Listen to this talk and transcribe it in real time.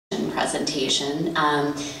presentation.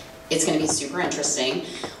 It's going to be super interesting.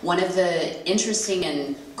 One of the interesting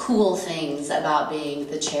and cool things about being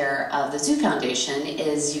the chair of the Zoo Foundation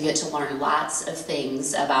is you get to learn lots of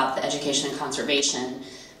things about the education and conservation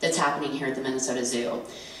that's happening here at the Minnesota Zoo.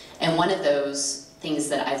 And one of those things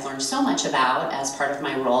that I've learned so much about as part of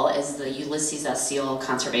my role is the Ulysses S seal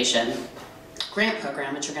conservation grant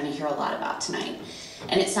program, which you're going to hear a lot about tonight.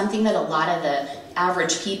 And it's something that a lot of the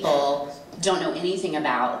average people don't know anything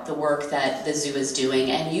about, the work that the zoo is doing,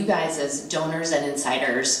 and you guys as donors and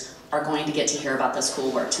insiders are going to get to hear about this cool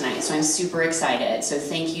work tonight. So I'm super excited. So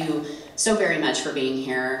thank you so very much for being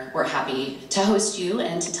here. We're happy to host you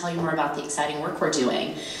and to tell you more about the exciting work we're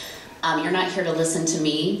doing. You're not here to listen to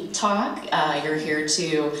me talk. You're here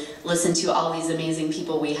to listen to all these amazing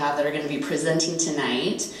people we have that are going to be presenting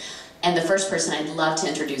tonight. And the first person I'd love to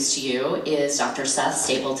introduce to you is Dr. Seth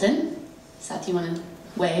Stapleton. Seth, you want to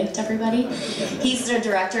wave to everybody? He's the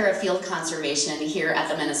Director of Field Conservation here at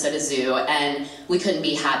the Minnesota Zoo, and we couldn't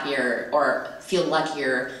be happier or feel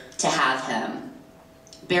luckier to have him.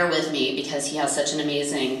 Bear with me because he has such an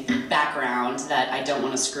amazing background that I don't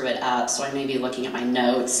want to screw it up, so I may be looking at my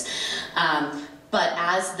notes. But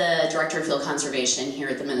as the Director of Field Conservation here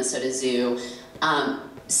at the Minnesota Zoo,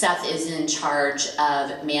 Seth is in charge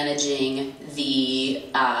of managing the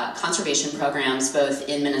conservation programs both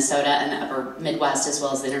in Minnesota and the upper Midwest as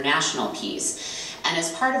well as the international piece. And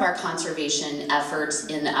as part of our conservation efforts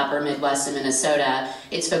in the upper Midwest and Minnesota,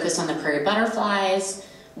 it's focused on the prairie butterflies,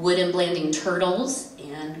 wood and blanding turtles,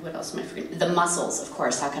 and what else am I forgetting? The mussels, of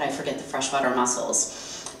course. How could I forget the freshwater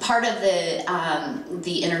mussels? Part of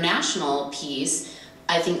the international piece,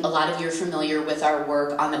 I think a lot of you are familiar with our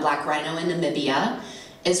work on the black rhino in Namibia,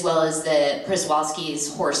 as well as the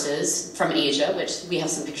Przewalski's horses from Asia, which we have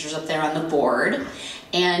some pictures up there on the board.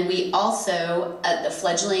 And we also, the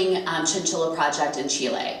fledgling chinchilla project in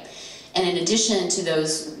Chile. And in addition to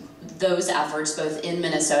those efforts, both in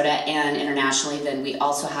Minnesota and internationally, then we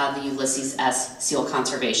also have the Ulysses S seal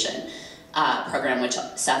conservation program, which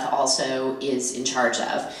Seth also is in charge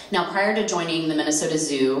of. Now, prior to joining the Minnesota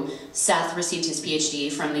Zoo, Seth received his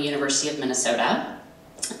PhD from the University of Minnesota,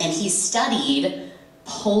 and he studied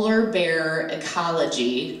polar bear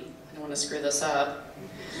ecology. I don't want to screw this up.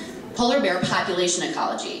 Polar bear population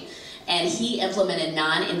ecology. And he implemented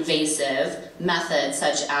non-invasive methods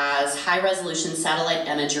such as high-resolution satellite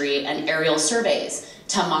imagery and aerial surveys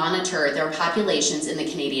to monitor their populations in the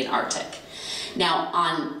Canadian Arctic. Now,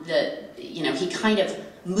 he kind of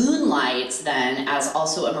moonlights then as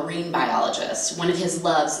also a marine biologist. One of his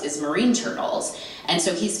loves is marine turtles. And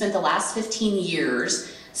so he spent the last 15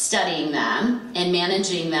 years studying them and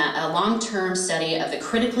managing a long-term study of the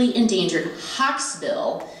critically endangered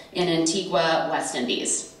hawksbill in Antigua, West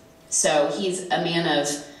Indies. So he's a man of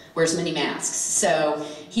wears many masks. So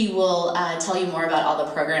he will tell you more about all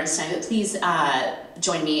the programs tonight. But please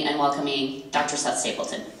join me in welcoming Dr. Seth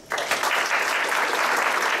Stapleton.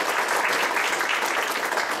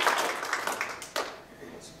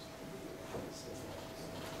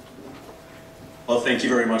 Well, thank you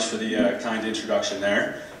very much for the kind introduction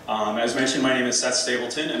there. As mentioned, my name is Seth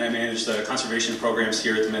Stapleton, and I manage the conservation programs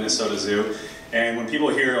here at the Minnesota Zoo. And when people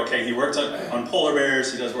hear, okay, he worked on polar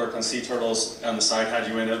bears, he does work on sea turtles on the side, how'd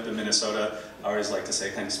you end up in Minnesota? I always like to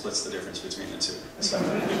say, kind of splits the difference between the two. So,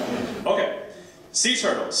 okay. Sea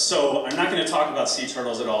turtles. So I'm not going to talk about sea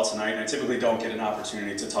turtles at all tonight, and I typically don't get an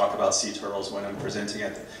opportunity to talk about sea turtles when I'm presenting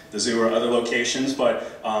at the zoo or other locations,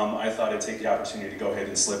 but I thought I'd take the opportunity to go ahead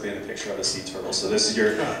and slip in a picture of a sea turtle. So this is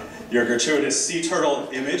your gratuitous sea turtle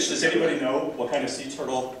image. Does anybody know what kind of sea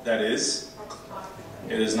turtle that is?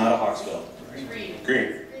 It is not a hawksbill.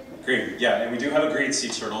 Green. Yeah, and we do have a green sea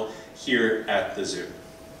turtle here at the zoo.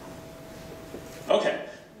 Okay.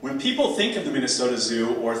 When people think of the Minnesota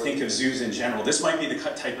Zoo or think of zoos in general, this might be the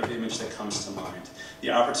type of image that comes to mind. The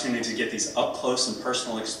opportunity to get these up-close and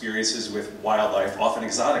personal experiences with wildlife, often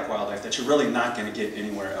exotic wildlife, that you're really not going to get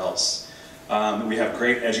anywhere else. We have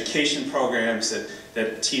great education programs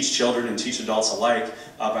that teach children and teach adults alike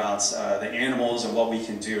about the animals and what we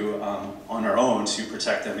can do on our own to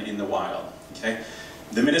protect them in the wild. Okay?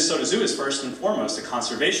 The Minnesota Zoo is first and foremost a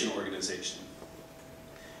conservation organization.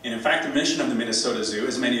 And in fact, the mission of the Minnesota Zoo,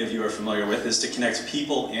 as many of you are familiar with, is to connect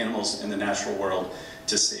people, animals, and the natural world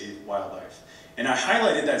to save wildlife. And I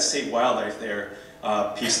highlighted that save wildlife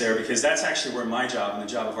piece there because that's actually where my job and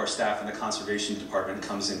the job of our staff in the conservation department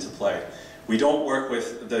comes into play. We don't work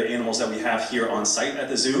with the animals that we have here on site at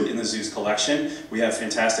the zoo, in the zoo's collection. We have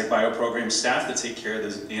fantastic bioprogram staff that take care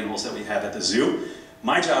of the animals that we have at the zoo.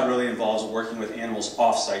 My job really involves working with animals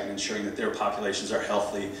off-site and ensuring that their populations are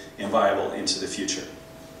healthy and viable into the future.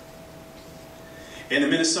 And the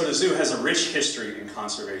Minnesota Zoo has a rich history in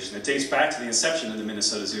conservation. It dates back to the inception of the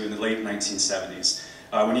Minnesota Zoo in the late 1970s.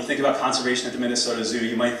 When you think about conservation at the Minnesota Zoo,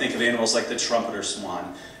 you might think of animals like the trumpeter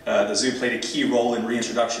swan. The zoo played a key role in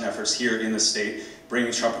reintroduction efforts here in the state,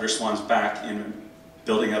 bringing trumpeter swans back and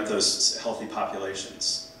building up those healthy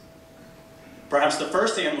populations. Perhaps the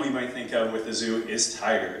first animal you might think of with the zoo is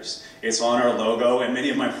tigers. It's on our logo, and many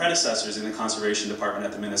of my predecessors in the conservation department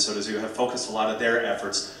at the Minnesota Zoo have focused a lot of their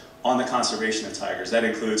efforts on the conservation of tigers. That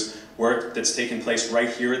includes work that's taken place right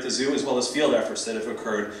here at the zoo, as well as field efforts that have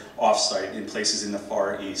occurred off-site in places in the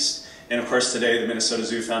Far East. And of course today, the Minnesota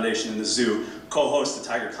Zoo Foundation and the zoo co-host the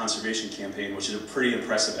Tiger Conservation Campaign, which is a pretty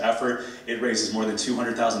impressive effort. It raises more than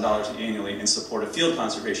 $200,000 annually in support of field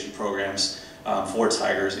conservation programs for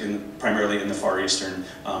tigers, primarily in the far eastern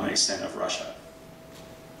extent of Russia.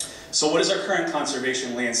 So what does our current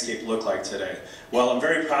conservation landscape look like today? Well, I'm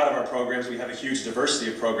very proud of our programs. We have a huge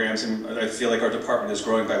diversity of programs, and I feel like our department is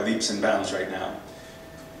growing by leaps and bounds right now.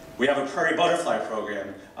 We have a prairie butterfly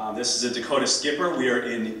program. This is a Dakota skipper. We are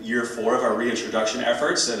in year 4 of our reintroduction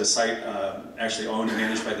efforts at a site actually owned and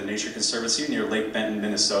managed by the Nature Conservancy near Lake Benton,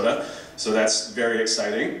 Minnesota. So that's very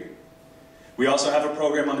exciting. We also have a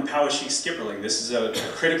program on the Poweshiek skipperling. This is a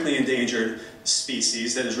critically endangered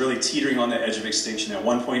species that is really teetering on the edge of extinction. At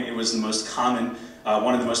one point, it was the most common,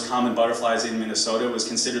 one of the most common butterflies in Minnesota. It was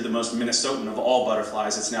considered the most Minnesotan of all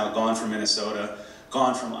butterflies. It's now gone from Minnesota,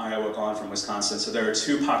 gone from Iowa, gone from Wisconsin. So there are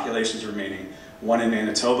 2 populations remaining, one in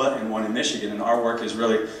Manitoba and one in Michigan. And our work is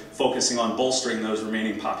really focusing on bolstering those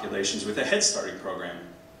remaining populations with a head starting program.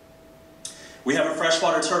 We have a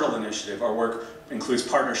freshwater turtle initiative. Our work includes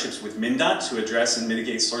partnerships with MnDOT to address and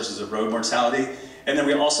mitigate sources of road mortality. And then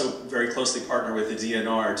we also very closely partner with the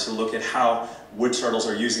DNR to look at how wood turtles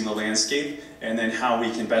are using the landscape and then how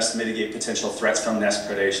we can best mitigate potential threats from nest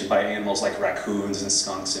predation by animals like raccoons and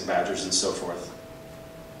skunks and badgers and so forth.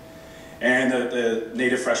 And the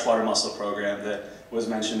native freshwater mussel program that was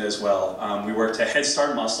mentioned as well. We work to head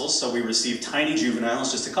start mussels, so we receive tiny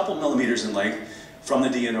juveniles, just a couple millimeters in length, from the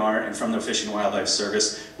DNR and from the Fish and Wildlife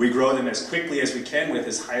Service. We grow them as quickly as we can with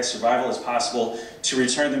as high a survival as possible to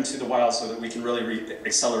return them to the wild so that we can really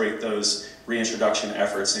accelerate those reintroduction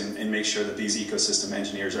efforts and make sure that these ecosystem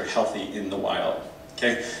engineers are healthy in the wild.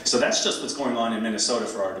 Okay? So that's just what's going on in Minnesota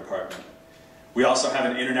for our department. We also have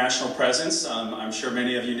an international presence. I'm sure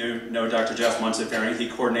many of you know Dr. Jeff Montefiore. He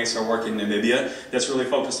coordinates our work in Namibia that's really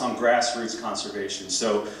focused on grassroots conservation.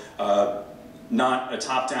 So not a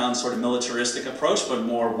top-down sort of militaristic approach, but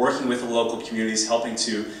more working with the local communities, helping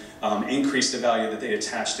to increase the value that they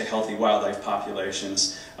attach to healthy wildlife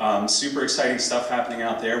populations. Super exciting stuff happening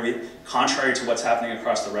out there. Contrary to what's happening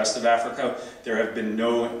across the rest of Africa, there have been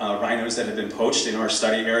no rhinos that have been poached in our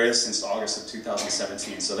study areas since August of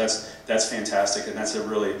 2017. So that's fantastic, and that's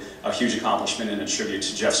a huge accomplishment and a tribute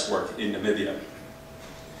to Jeff's work in Namibia.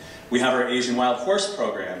 We have our Asian wild horse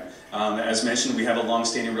program. As mentioned, we have a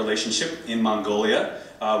long-standing relationship in Mongolia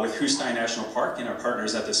with Hustein National Park and our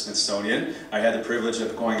partners at the Smithsonian. I had the privilege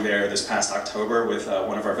of going there this past October with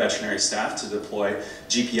one of our veterinary staff to deploy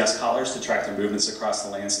GPS collars to track their movements across the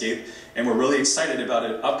landscape. And we're really excited about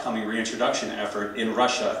an upcoming reintroduction effort in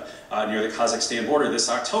Russia near the Kazakhstan border this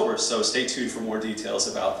October, so stay tuned for more details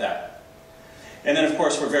about that. And then, of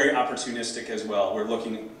course, we're very opportunistic as well. We're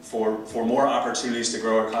looking for more opportunities to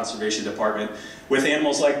grow our conservation department with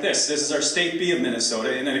animals like this. This is our state bee of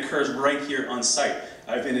Minnesota, and it occurs right here on site.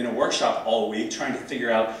 I've been in a workshop all week trying to figure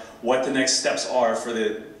out what the next steps are for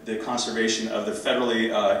the conservation of the federally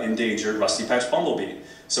endangered rusty-patched bumblebee.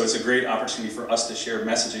 So it's a great opportunity for us to share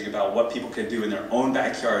messaging about what people can do in their own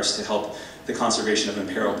backyards to help the conservation of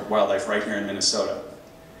imperiled wildlife right here in Minnesota.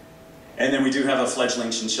 And then we do have a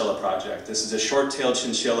fledgling chinchilla project. This is a short-tailed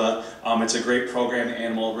chinchilla. It's a great program. The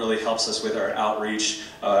animal really helps us with our outreach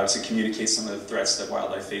to communicate some of the threats that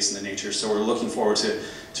wildlife face in the nature. So we're looking forward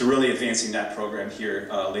to really advancing that program here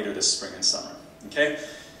later this spring and summer. Okay?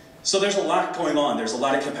 So there's a lot going on. There's a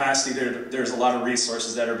lot of capacity. There's a lot of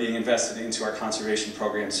resources that are being invested into our conservation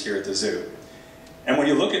programs here at the zoo. And when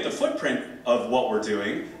you look at the footprint of what we're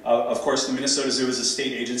doing, of course the Minnesota Zoo is a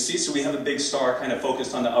state agency, so we have a big star kind of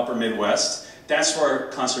focused on the upper Midwest. That's where our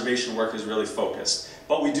conservation work is really focused.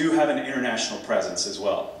 But we do have an international presence as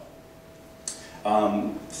well.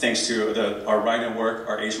 Thanks to our rhino work,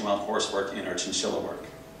 our Asian wild horse work, and our chinchilla work.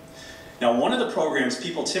 Now, one of the programs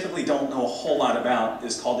people typically don't know a whole lot about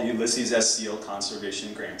is called the Ulysses S Seal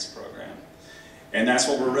Conservation Grants Program. And that's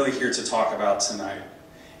what we're really here to talk about tonight.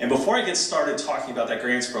 And before I get started talking about that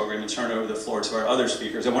grants program and turn over the floor to our other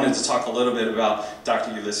speakers, I wanted to talk a little bit about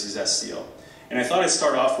Dr. Ulysses S. Seal. And I thought I'd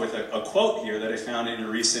start off with a quote here that I found in a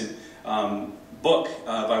recent book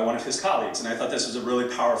by one of his colleagues, and I thought this was a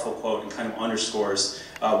really powerful quote and kind of underscores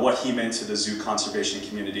what he meant to the zoo conservation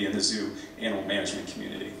community and the zoo animal management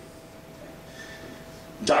community.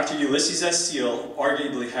 Dr. Ulysses S. Seal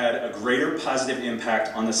arguably had a greater positive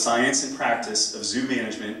impact on the science and practice of zoo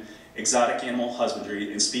management, exotic animal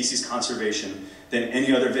husbandry, and species conservation than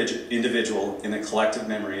any other individual in the collective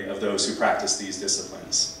memory of those who practice these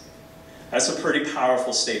disciplines. That's a pretty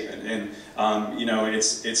powerful statement, and you know,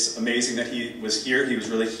 it's amazing that he was here. He was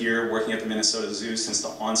really here working at the Minnesota Zoo since the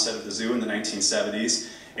onset of the zoo in the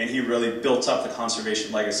 1970s, and he really built up the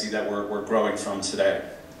conservation legacy that we're growing from today.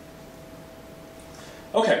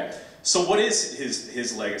 Okay, so what is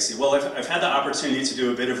his legacy? Well, I've had the opportunity to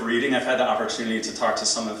do a bit of reading. I've had the opportunity to talk to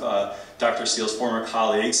some of Dr. Seal's former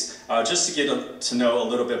colleagues, just to get to know a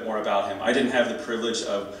little bit more about him. I didn't have the privilege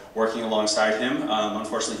of working alongside him.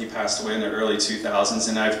 Unfortunately, he passed away in the early 2000s,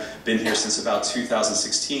 and I've been here since about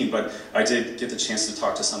 2016, but I did get the chance to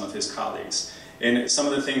talk to some of his colleagues. And some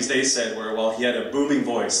of the things they said were, well, he had a booming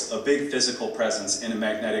voice, a big physical presence, and a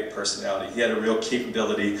magnetic personality. He had a real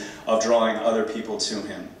capability of drawing other people to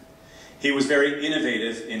him. He was very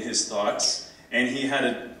innovative in his thoughts, and he had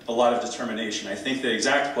a lot of determination. I think the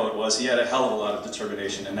exact quote was, he had a hell of a lot of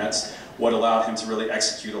determination, and that's what allowed him to really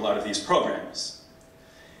execute a lot of these programs.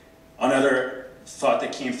 Another thought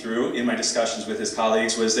that came through in my discussions with his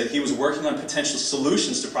colleagues was that he was working on potential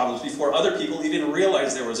solutions to problems before other people even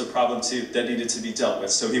realized there was a problem that needed to be dealt with.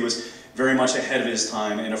 So he was very much ahead of his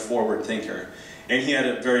time and a forward thinker. And he had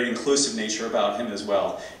a very inclusive nature about him as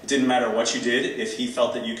well. It didn't matter what you did, if he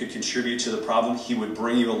felt that you could contribute to the problem, he would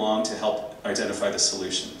bring you along to help identify the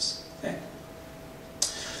solutions. Okay?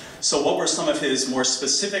 So what were some of his more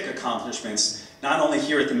specific accomplishments, not only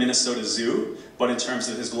here at the Minnesota Zoo, but in terms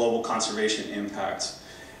of his global conservation impact?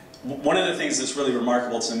 One of the things that's really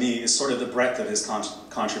remarkable to me is sort of the breadth of his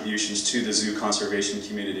contributions to the zoo conservation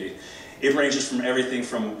community. It ranges from everything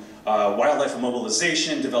from wildlife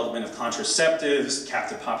immobilization, development of contraceptives,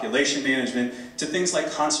 captive population management, to things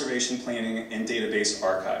like conservation planning and database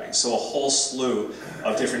archiving. So a whole slew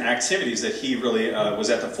of different activities that he really was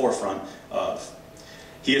at the forefront of.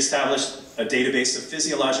 He established a database of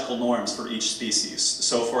physiological norms for each species.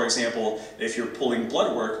 So for example, if you're pulling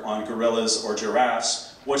blood work on gorillas or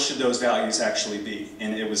giraffes, what should those values actually be?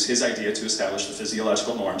 And it was his idea to establish the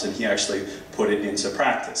physiological norms, and he actually put it into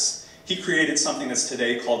practice. He created something that's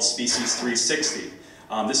today called Species 360.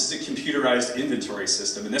 This is a computerized inventory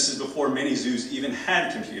system, and this is before many zoos even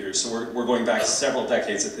had computers, so we're going back several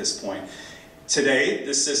decades at this point. Today,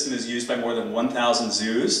 this system is used by more than 1,000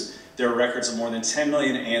 zoos. There are records of more than 10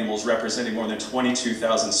 million animals representing more than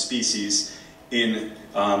 22,000 species in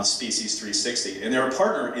Species 360. And they're a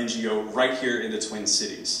partner NGO right here in the Twin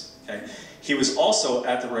Cities. Okay? He was also,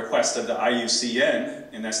 at the request of the IUCN,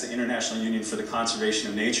 and that's the International Union for the Conservation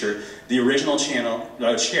of Nature, the original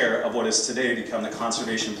chair of what has today become the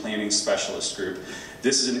Conservation Planning Specialist Group.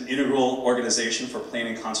 This is an integral organization for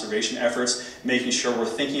planning conservation efforts, making sure we're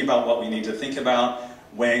thinking about what we need to think about,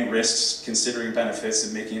 weighing risks, considering benefits,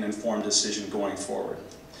 and making an informed decision going forward.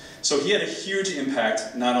 So he had a huge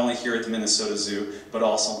impact, not only here at the Minnesota Zoo, but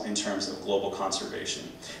also in terms of global conservation.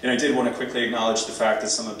 And I did want to quickly acknowledge the fact that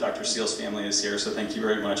some of Dr. Seal's family is here, so thank you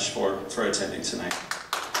very much for attending tonight.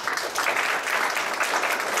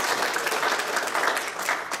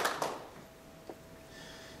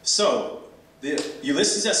 So, the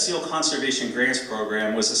Ulysses S. Seal Conservation Grants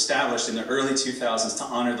Program was established in the early 2000s to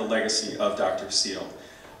honor the legacy of Dr. Seal.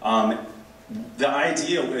 The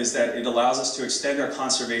idea is that it allows us to extend our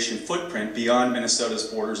conservation footprint beyond Minnesota's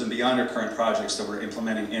borders and beyond our current projects that we're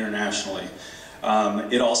implementing internationally.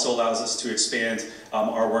 It also allows us to expand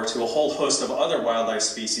our work to a whole host of other wildlife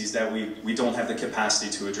species that we don't have the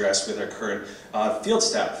capacity to address with our current field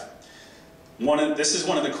staff. This is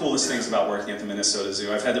one of the coolest things about working at the Minnesota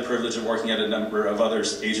Zoo. I've had the privilege of working at a number of other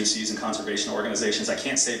agencies and conservation organizations. I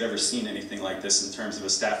can't say I've ever seen anything like this in terms of a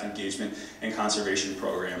staff engagement and conservation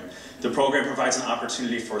program. The program provides an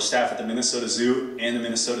opportunity for staff at the Minnesota Zoo and the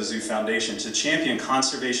Minnesota Zoo Foundation to champion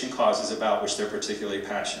conservation causes about which they're particularly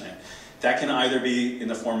passionate. That can either be in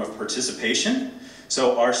the form of participation.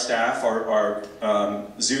 So our staff, our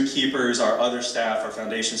zookeepers, our other staff, our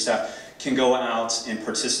foundation staff, can go out and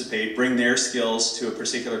participate, bring their skills to a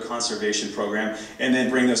particular conservation program, and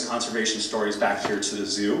then bring those conservation stories back here to the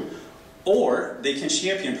zoo. Or they can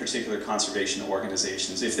champion particular conservation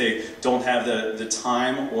organizations. If they don't have the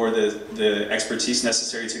time or the expertise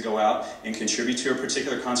necessary to go out and contribute to a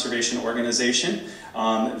particular conservation organization,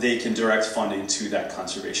 they can direct funding to that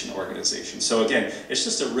conservation organization. So again, it's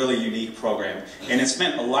just a really unique program, and it's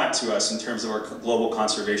meant a lot to us in terms of our global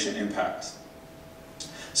conservation impact.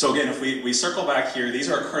 So again, if we circle back here, these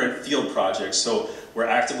are our current field projects. So we're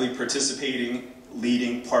actively participating,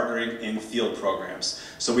 leading, partnering in field programs.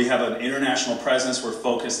 So we have an international presence. We're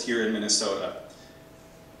focused here in Minnesota.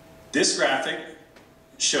 This graphic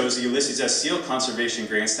shows the Ulysses S seal conservation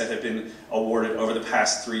grants that have been awarded over the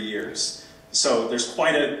past 3 years. So there's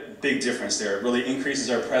quite a big difference there. It really increases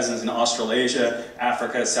our presence in Australasia,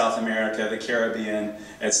 Africa, South America, the Caribbean,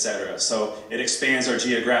 etc. So it expands our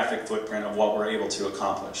geographic footprint of what we're able to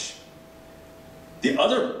accomplish. The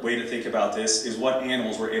other way to think about this is what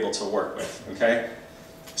animals we're able to work with, okay?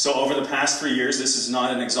 So over the past 3 years, this is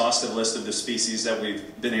not an exhaustive list of the species that we've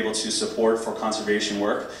been able to support for conservation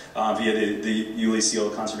work via the Ulysses Seal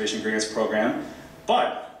Conservation Grants Program,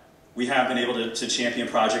 but we have been able to champion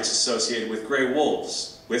projects associated with gray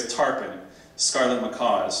wolves, with tarpon, scarlet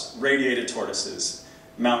macaws, radiated tortoises,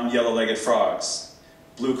 mountain yellow-legged frogs,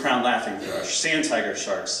 blue-crowned laughing thrush, sand tiger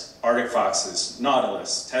sharks, Arctic foxes,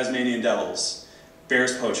 nautilus, Tasmanian devils,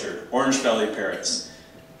 bear's poacher, orange-bellied parrots,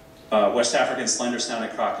 West African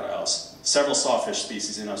slender-snouted crocodiles, several sawfish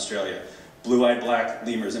species in Australia, blue-eyed black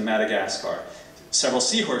lemurs in Madagascar, several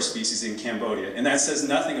seahorse species in Cambodia, and that says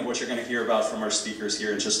nothing of what you're going to hear about from our speakers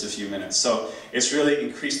here in just a few minutes. So it's really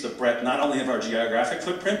increased the breadth not only of our geographic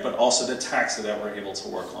footprint, but also the taxa that we're able to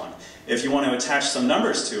work on. If you want to attach some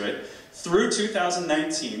numbers to it, through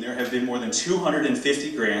 2019, there have been more than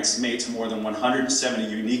 250 grants made to more than 170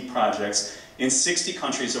 unique projects in 60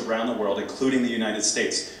 countries around the world, including the United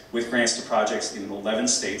States, with grants to projects in 11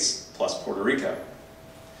 states plus Puerto Rico.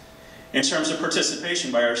 In terms of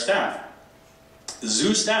participation by our staff,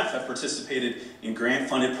 zoo staff have participated in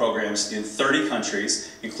grant-funded programs in 30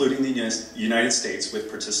 countries, including the United States, with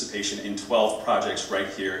participation in 12 projects right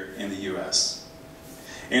here in the US.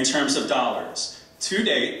 In terms of dollars, to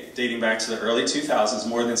date, dating back to the early 2000s,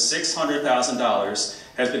 more than $600,000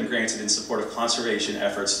 has been granted in support of conservation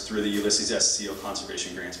efforts through the Ulysses S Seal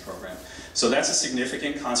Conservation Grants Program. So that's a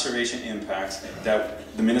significant conservation impact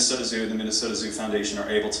that the Minnesota Zoo and the Minnesota Zoo Foundation are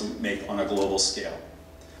able to make on a global scale.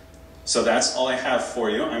 So that's all I have for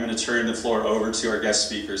you. I'm going to turn the floor over to our guest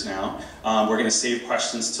speakers now. We're going to save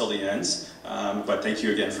questions till the end, but thank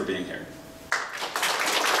you again for being here.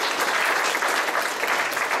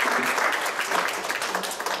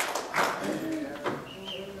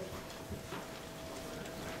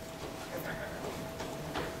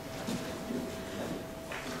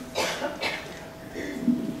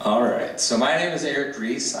 All right, so my name is Eric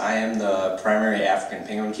Reese. I am the primary African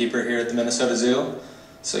penguin keeper here at the Minnesota Zoo.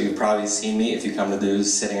 So you've probably seen me if you come to the zoo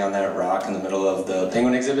sitting on that rock in the middle of the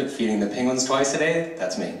penguin exhibit feeding the penguins twice a day.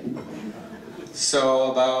 That's me.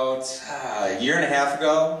 So about a year and a half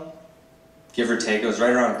ago, give or take, it was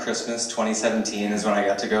right around Christmas 2017 is when I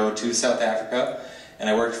got to go to South Africa, and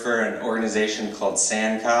I worked for an organization called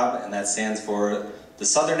SANCOB, and that stands for the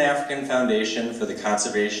Southern African Foundation for the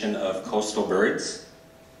Conservation of Coastal Birds.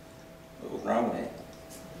 Oh, wrong way.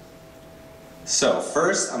 So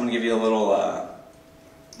first, I'm going to give you a little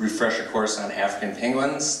refresher course on African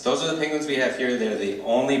penguins. Those are the penguins we have here. They're the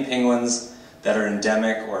only penguins that are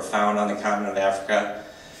endemic or found on the continent of Africa.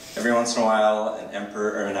 Every once in a while,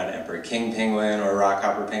 a king penguin or a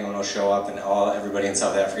rockhopper penguin will show up, and everybody in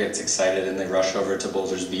South Africa gets excited and they rush over to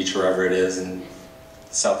Boulders Beach, wherever it is, and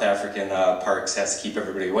South African parks has to keep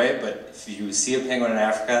everybody away. But if you see a penguin in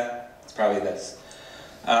Africa, it's probably this.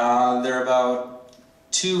 They're about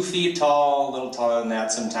 2 feet tall, a little taller than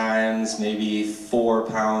that sometimes, maybe 4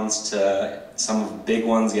 pounds to some of the big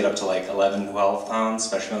ones get up to like 11, 12 pounds,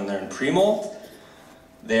 especially when they're in pre-molt.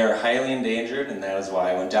 They are highly endangered, and that is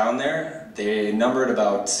why I went down there. They numbered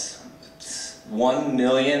about 1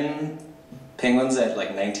 million penguins at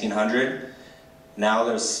like 1900. Now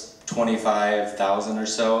there's 25,000 or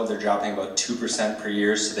so. They're dropping about 2% per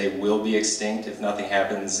year, so they will be extinct if nothing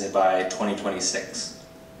happens by 2026.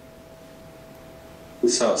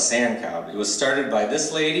 So, SANCOB. It was started by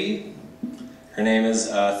this lady. Her name is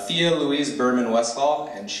Thea Louise Berman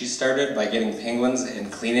Westfall, and she started by getting penguins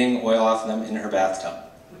and cleaning oil off them in her bathtub.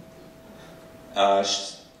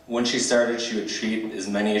 When she started, she would treat as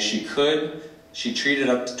many as she could. She treated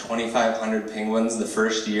up to 2,500 penguins the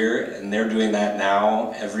first year, and they're doing that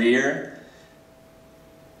now every year.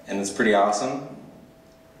 And it's pretty awesome.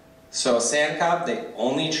 So SANCOB, they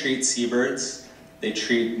only treat seabirds. They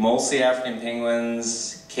treat mostly African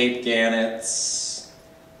penguins, Cape gannets,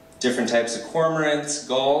 different types of cormorants,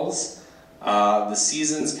 gulls. The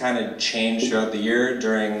seasons kind of change throughout the year.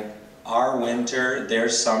 During our winter, their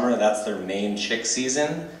summer, that's their main chick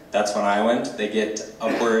season. That's when I went. They get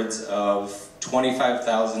upwards of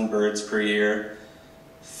 25,000 birds per year.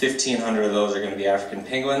 1,500 of those are going to be African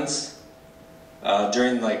penguins.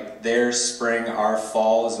 During like their spring, our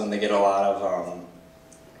fall is when they get a lot of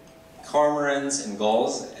cormorants and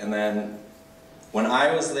gulls. And then when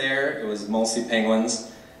I was there, it was mostly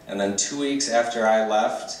penguins. And then 2 weeks after I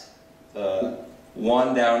left, the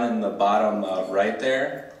one down in the bottom right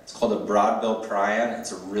there, it's called a broadbill prion.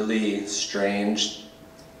 It's a really strange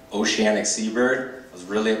oceanic seabird. I was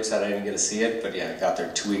really upset I didn't get to see it, but yeah, I got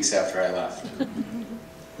there 2 weeks after I left.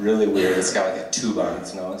 Really weird. It's got like a tube on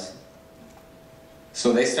its nose.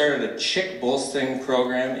 So they started a chick bolstering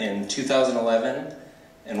program in 2011.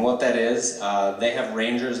 And what that is, they have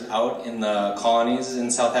rangers out in the colonies in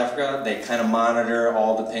South Africa. They kind of monitor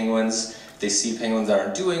all the penguins. They see penguins that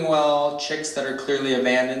aren't doing well, chicks that are clearly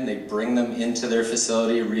abandoned. They bring them into their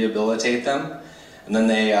facility, rehabilitate them. And then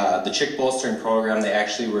they, the chick bolstering program, they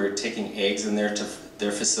actually were taking eggs in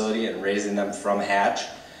their facility and raising them from hatch.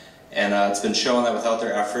 And it's been shown that without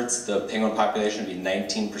their efforts, the penguin population would be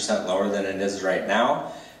 19% lower than it is right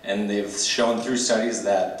now. And they've shown through studies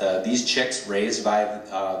that these chicks raised by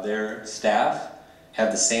their staff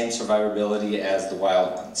have the same survivability as the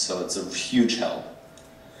wild ones. So it's a huge help.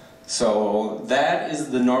 So that is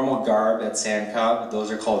the normal garb at Sand Cobb. Those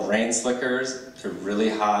are called rain slickers. They're really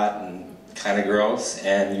hot and kind of gross.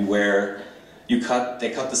 And they cut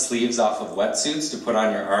the sleeves off of wetsuits to put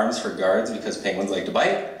on your arms for guards because penguins like to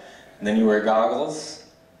bite. And then you wear goggles.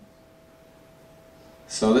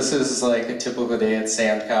 So this is like a typical day at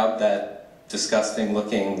Sand Cobb. That disgusting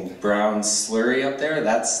looking brown slurry up there,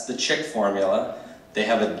 that's the chick formula. They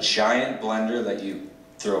have a giant blender that you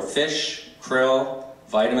throw fish, krill,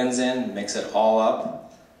 vitamins in, mix it all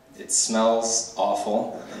up. It smells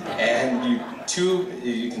awful. And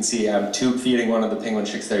you can see I'm tube feeding one of the penguin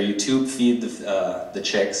chicks there. You tube feed the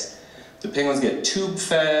chicks. The penguins get tube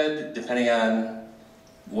fed, depending on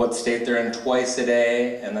what state they're in, twice a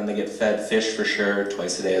day, and then they get fed fish for sure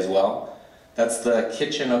twice a day as well. That's the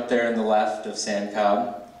kitchen up there on the left of Sand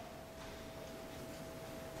Cobb.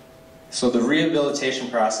 So the rehabilitation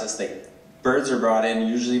process, birds are brought in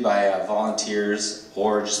usually by volunteers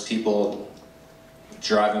or just people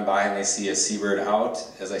driving by and they see a seabird out.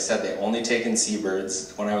 As I said, they only take in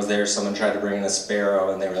seabirds. When I was there, someone tried to bring in a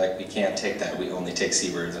sparrow and they were like, we can't take that, we only take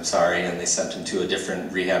seabirds, I'm sorry, and they sent them to a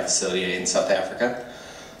different rehab facility in South Africa.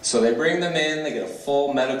 So they bring them in, they get a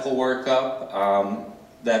full medical workup.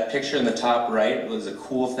 That picture in the top right was a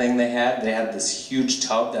cool thing they had. They had this huge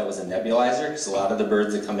tub that was a nebulizer, because a lot of the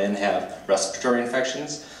birds that come in have respiratory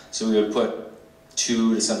infections. So we would put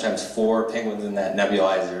 2 to sometimes 4 penguins in that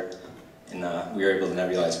nebulizer, and we were able to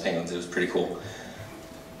nebulize penguins. It was pretty cool.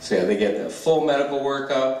 So yeah, they get a full medical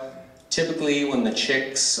workup. Typically when the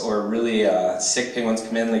chicks or really sick penguins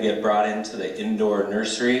come in, they get brought into the indoor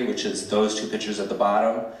nursery, which is those 2 pictures at the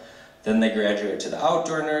bottom. Then they graduate to the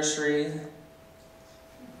outdoor nursery.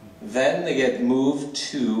 Then they get moved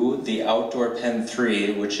to the outdoor pen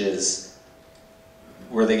 3, which is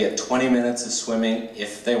where they get 20 minutes of swimming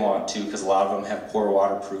if they want to, because a lot of them have poor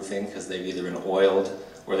waterproofing because they've either been oiled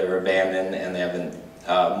or they were abandoned and they haven't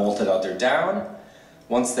molted out their down.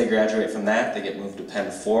 Once they graduate from that, they get moved to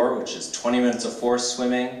pen 4, which is 20 minutes of forced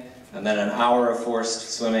swimming, and then an hour of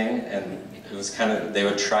forced swimming, and it was kind of, they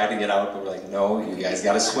would try to get out, but we're like, no, you guys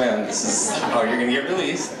gotta swim, this is how you're gonna get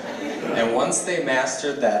released. And once they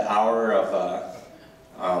mastered that hour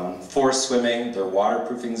of forced swimming, their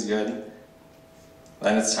waterproofing's good,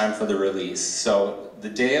 then it's time for the release. So the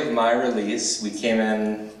day of my release, we came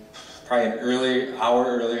in probably an hour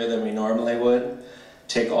earlier than we normally would,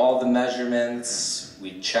 take all the measurements.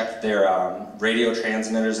 We check their radio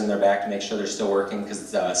transmitters in their back to make sure they're still working, because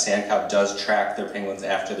Sand Cobb does track their penguins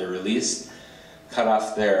after they're released. Cut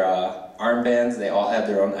off their armbands. They all have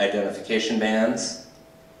their own identification bands.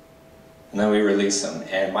 And then we release them.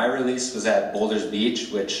 And my release was at Boulders Beach,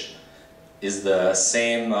 which is the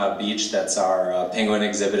same beach that's our penguin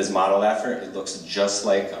exhibit is modeled after. It looks just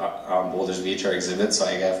like Boulders Beach, our exhibit, so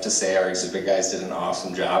I have to say our exhibit guys did an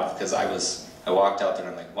awesome job, because I walked out there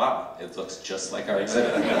and I'm like, wow, it looks just like our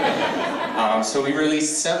exhibit. So we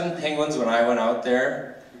released 7 penguins when I went out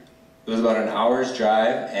there. It was about an hour's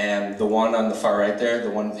drive, and the one on the far right there, the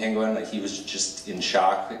one penguin, he was just in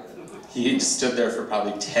shock. He stood there for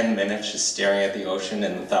probably 10 minutes just staring at the ocean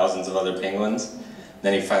and thousands of other penguins.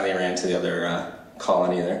 Then he finally ran to the other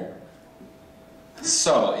colony there.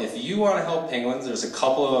 So if you want to help penguins, there's a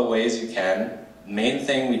couple of ways you can. Main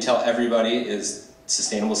thing we tell everybody is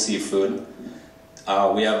sustainable seafood.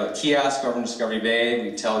 We have a kiosk over in Discovery Bay.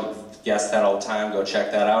 We tell guests that all the time, go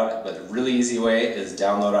check that out. But a really easy way is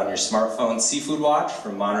download on your smartphone Seafood Watch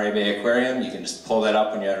from Monterey Bay Aquarium. You can just pull that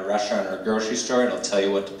up when you're at a restaurant or a grocery store. It'll tell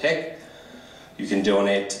you what to pick. You can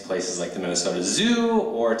donate to places like the Minnesota Zoo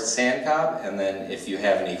or to Sandcob, and then if you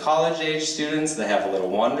have any college-age students that have a little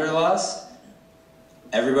wanderlust,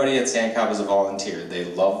 everybody at Sandcob is a volunteer. They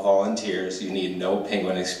love volunteers. You need no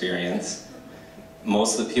penguin experience.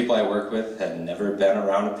 Most of the people I work with had never been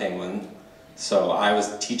around a penguin, so I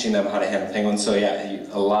was teaching them how to handle penguins. So yeah,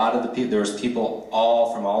 a lot of the people, there was people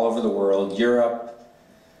from all over the world, Europe,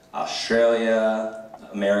 Australia,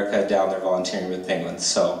 America, down there volunteering with penguins.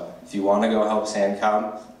 So if you want to go help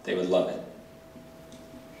Sandcob, they would love it.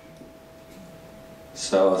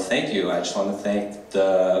 So thank you. I just want to thank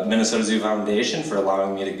the Minnesota Zoo Foundation for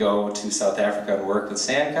allowing me to go to South Africa and work with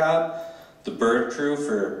Sandcob, the bird crew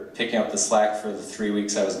for picking up the slack for the 3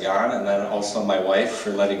 weeks I was gone, and then also my wife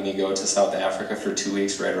for letting me go to South Africa for 2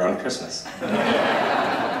 weeks right around Christmas.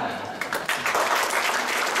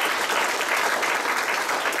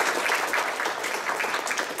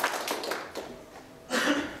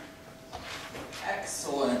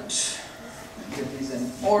 Excellent. Get these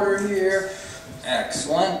in order here.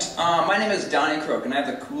 Excellent. My name is Donnie Crook, and I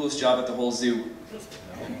have the coolest job at the whole zoo.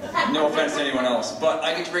 No offense to anyone else, but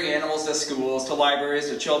I get to bring animals to schools, to libraries,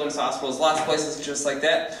 to children's hospitals, lots of places just like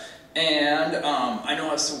that. And I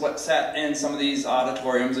know I've sat in some of these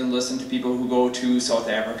auditoriums and listened to people who go to South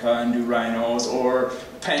Africa and do rhinos or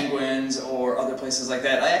penguins or other places like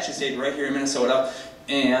that. I actually stayed right here in Minnesota,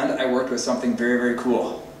 and I worked with something very, very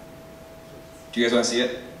cool. Do you guys want to see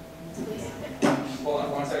it? Hold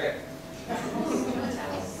on 1 second.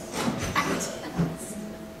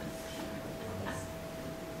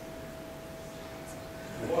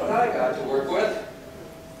 What I got to work with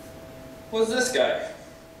was this guy.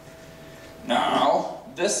 Now,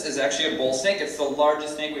 this is actually a bull snake. It's the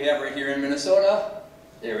largest snake we have right here in Minnesota.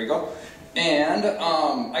 There we go. And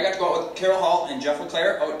I got to go out with Carol Hall and Jeff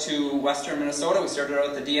LeClaire out to western Minnesota. We started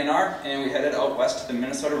out at the DNR and we headed out west to the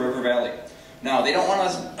Minnesota River Valley. Now, they don't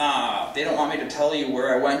want me to tell you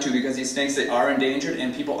where I went to because these snakes, they are endangered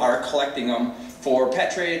and people are collecting them for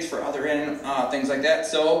pet trades, for other things like that.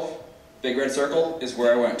 So, Big Red Circle is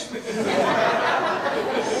where I went.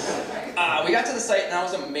 We got to the site and I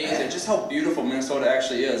was amazed at just how beautiful Minnesota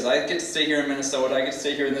actually is. I get to stay here in Minnesota, I get to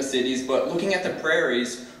stay here in the cities, but looking at the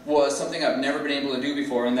prairies was something I've never been able to do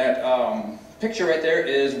before, and that picture right there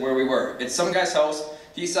is where we were. It's some guy's house.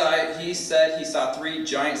 He said he saw 3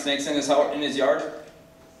 giant snakes in his house, in his yard,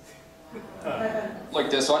 like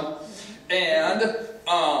this one, and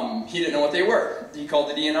he didn't know what they were. He called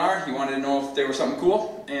the DNR, he wanted to know if they were something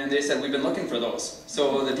cool, and they said, we've been looking for those.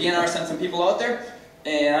 So the DNR sent some people out there,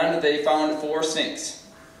 and they found 4 snakes.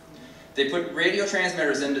 They put radio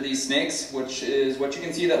transmitters into these snakes, which is what you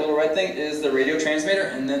can see, that little red thing is the radio transmitter,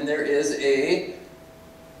 and then there is a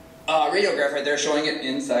radiograph right there showing it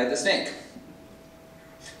inside the snake.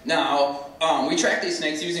 Now, we track these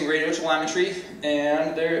snakes using radio telemetry,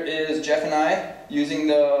 and there is Jeff and I using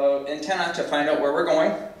the antenna to find out where we're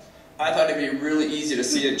going. I thought it'd be really easy to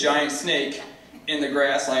see a giant snake in the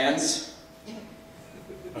grasslands.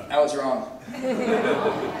 I was wrong.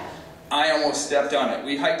 I almost stepped on it.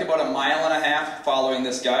 We hiked about 1.5 miles following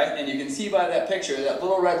this guy, and you can see by that picture, that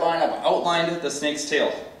little red line, I've outlined the snake's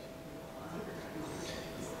tail.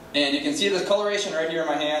 And you can see the coloration right here in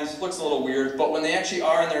my hands. Looks a little weird, but when they actually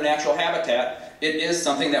are in their natural habitat, it is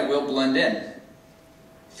something that will blend in.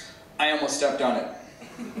 I almost stepped on it.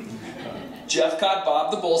 Jeff caught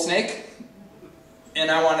Bob the bull snake,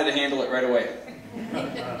 and I wanted to handle it right away.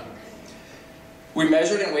 We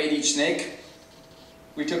measured and weighed each snake.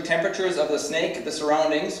 We took temperatures of the snake, the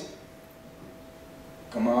surroundings.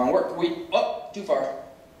 Come on, work. Too far.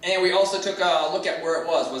 And we also took a look at where it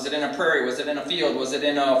was. Was it in a prairie? Was it in a field? Was it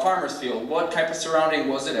in a farmer's field? What type of surrounding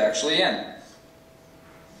was it actually in?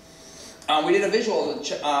 We did a visual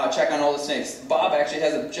check on all the snakes. Bob actually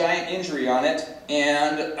has a giant injury on it,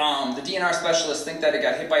 and the DNR specialists think that it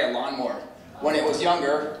got hit by a lawnmower when it was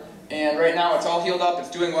younger. And right now it's all healed up, it's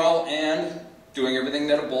doing well, and doing everything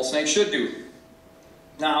that a bull snake should do.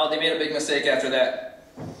 Now, they made a big mistake after that.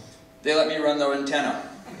 They let me run the antenna.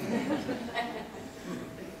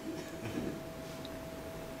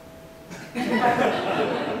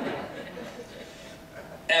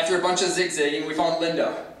 After a bunch of zigzagging, we found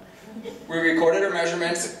Linda. We recorded her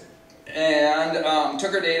measurements and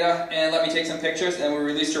took her data and let me take some pictures, and we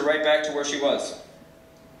released her right back to where she was.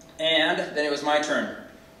 And then it was my turn.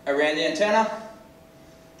 I ran the antenna,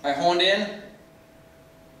 I honed in,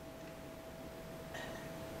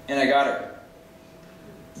 and I got her.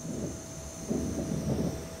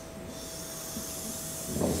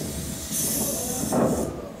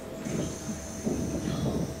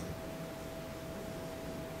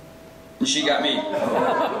 And she got me.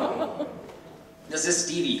 This is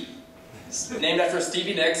Stevie. named after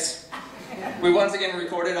Stevie Nicks. We once again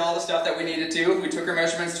recorded all the stuff that we needed to. We took her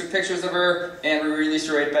measurements, took pictures of her, and we released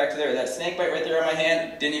her right back to there. That snake bite right there on my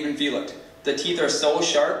hand, didn't even feel it. The teeth are so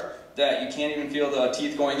sharp that you can't even feel the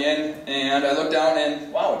teeth going in. And I looked down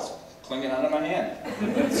and, wow, it's clinging onto my hand.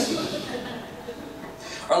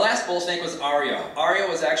 Our last bull snake was Aria. Aria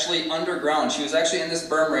was actually underground. She was actually in this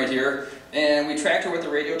berm right here, and we tracked her with the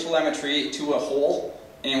radio telemetry to a hole,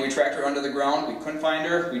 and we tracked her under the ground. We couldn't find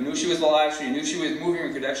her. We knew she was alive. We knew she was moving.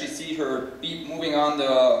 We could actually see her beep moving on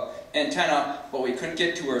the antenna, but we couldn't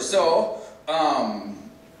get to her. So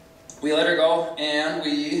we let her go, and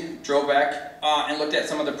we drove back and looked at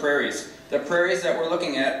some of the prairies. The prairies that we're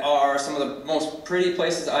looking at are some of the most pretty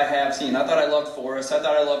places I have seen. I thought I loved forests. I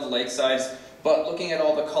thought I loved lakesides. But looking at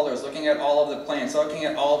all the colors, looking at all of the plants, looking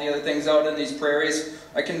at all the other things out in these prairies,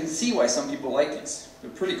 I can see why some people like these.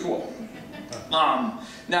 They're pretty cool. Now,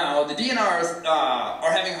 the DNRs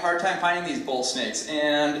are having a hard time finding these bull snakes,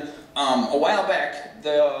 and a while back,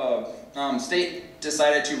 the state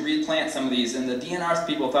decided to replant some of these, and the DNRs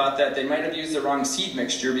people thought that they might have used the wrong seed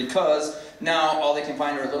mixture, because now all they can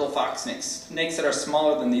find are little fox snakes, snakes that are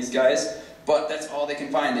smaller than these guys, but that's all they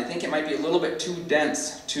can find. They think it might be a little bit too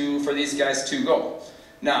dense for these guys to go.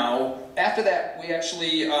 Now, after that, we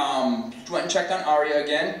actually went and checked on Aria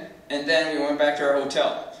again, and then we went back to our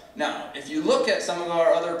hotel. Now, if you look at some of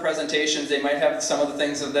our other presentations, they might have some of the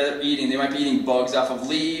things that they're eating. They might be eating bugs off of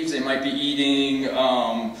leaves, they might be eating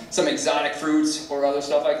some exotic fruits or other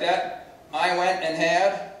stuff like that. I went and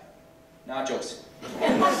had nachos.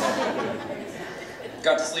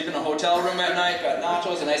 Got to sleep in a hotel room at night, got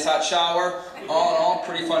nachos, a nice hot shower. All in all,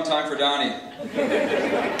 pretty fun time for Donnie.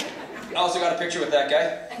 I also got a picture with that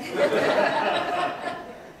guy.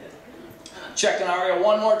 Checked on Aria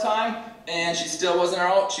one more time, and she still wasn't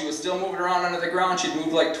out. She was still moving around under the ground. She'd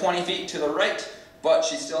moved like 20 feet to the right, but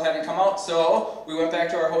she still hadn't come out. So we went back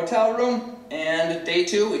to our hotel room, and day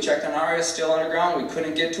 2, we checked on Aria, still underground. We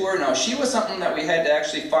couldn't get to her. Now, she was something that we had to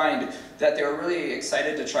actually find, that they were really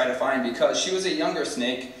excited to try to find, because she was a younger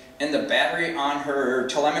snake, and the battery on her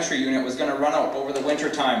telemetry unit was going to run out over the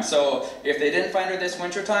winter time. So if they didn't find her this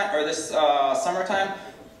winter time, or this summertime,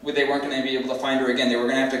 they weren't going to be able to find her again. They were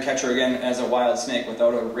going to have to catch her again as a wild snake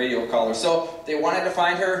without a radio collar. So they wanted to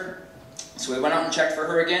find her, so we went out and checked for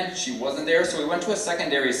her again. She wasn't there, so we went to a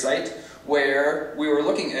secondary site where we were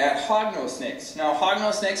looking at hognose snakes. Now,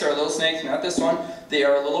 hognose snakes are little snakes, not this one. They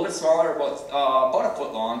are a little bit smaller, about a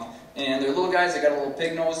foot long, and they're little guys. They got a little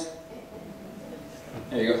pig nose.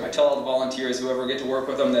 There you go. I tell all the volunteers, whoever get to work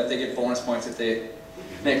with them, that they get bonus points if they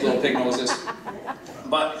make little pig noses.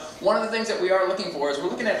 But one of the things that we are looking for is we're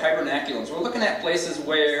looking at hibernaculums. We're looking at places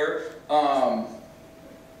where, I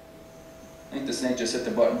think the snake just hit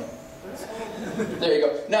the button. There you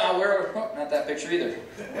go. Now, not that picture either.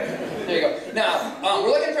 There you go. Now, we're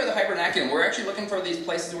looking for the hibernaculum. We're actually looking for these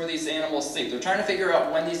places where these animals sleep. They're trying to figure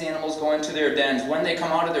out when these animals go into their dens, when they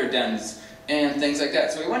come out of their dens, and things like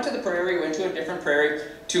that. So we went to the prairie, we went to a different prairie,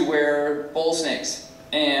 to where bull snakes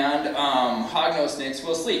and hognose snakes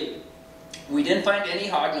will sleep. We didn't find any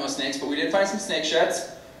hognose snakes, but we did find some snake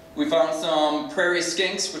sheds. We found some prairie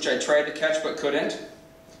skinks, which I tried to catch but couldn't.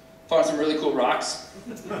 Found some really cool rocks.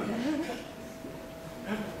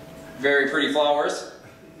 Very pretty flowers.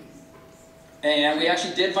 And we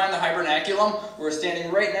actually did find the hibernaculum. We're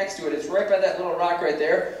standing right next to it. It's right by that little rock right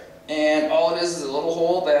there. And all it is a little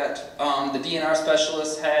hole that the DNR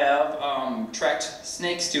specialists have tracked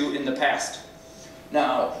snakes to in the past.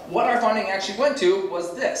 Now, what our funding actually went to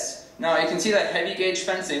was this. Now, you can see that heavy gauge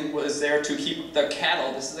fencing was there to keep the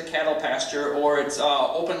cattle. This is a cattle pasture, or it's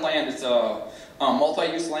open land. It's a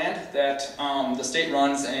multi-use land that the state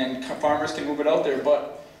runs, and farmers can move it out there.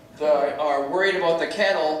 But they are worried about the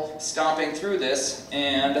cattle stomping through this,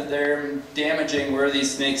 and they're damaging where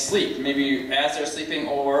these snakes sleep. Maybe as they're sleeping,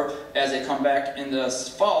 or as they come back in the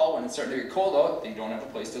fall when it's starting to get cold out, they don't have a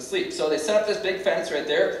place to sleep. So they set up this big fence right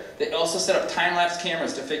there. They also set up time-lapse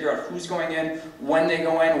cameras to figure out who's going in, when they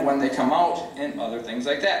go in, when they come out, and other things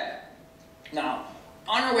like that. Now,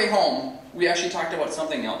 on our way home, we actually talked about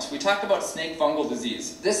something else. We talked about snake fungal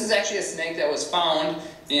disease. This is actually a snake that was found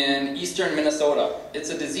in eastern Minnesota. It's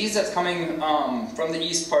a disease that's coming from the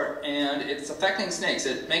east part, and it's affecting snakes.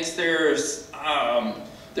 It makes their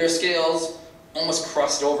scales almost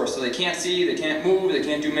crust over, so they can't see, they can't move, they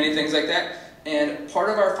can't do many things like that. And part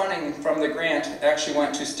of our funding from the grant actually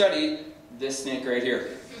went to study this snake right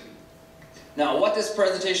here. Now, what this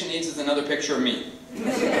presentation needs is another picture of me.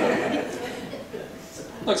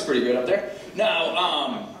 Looks pretty good up there.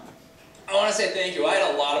 Now, I want to say thank you. I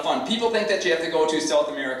had a lot of fun. People think that you have to go to South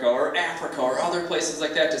America or Africa or other places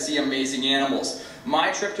like that to see amazing animals.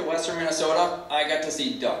 My trip to western Minnesota, I got to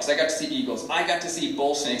see ducks, I got to see eagles, I got to see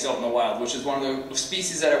bull snakes out in the wild, which is one of the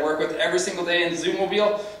species that I work with every single day in the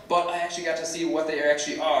Zoomobile, but I actually got to see what they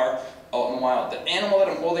actually are out in the wild. The animal that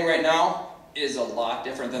I'm holding right now is a lot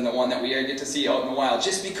different than the one that we get to see out in the wild,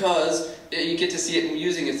 just because you get to see it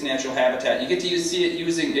using its natural habitat. You get to see it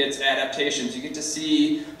using its adaptations. You get to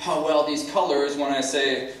see how well these colors, when I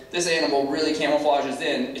say this animal really camouflages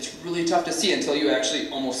in, it's really tough to see until you actually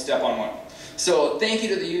almost step on one. So thank you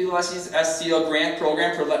to the Ulysses S grant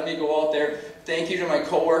program for letting me go out there. Thank you to my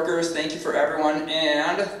coworkers. Thank you for everyone.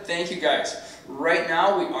 And thank you guys. Right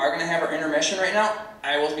now, we are going to have our intermission right now.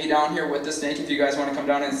 I will be down here with the snake if you guys want to come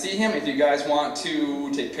down and see him, if you guys want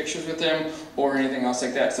to take pictures with him or anything else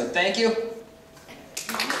like that. So thank you.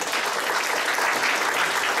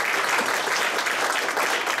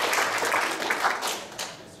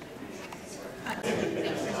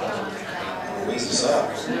 What's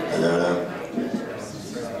up? Hello.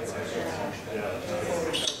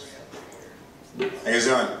 How you guys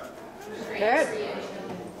doing? Good.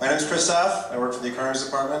 My name's Christoph. I work for the Aquariums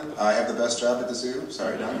Department. I have the best job at the zoo.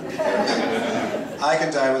 Sorry, Don. I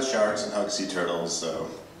can dive with sharks and hug sea turtles, so...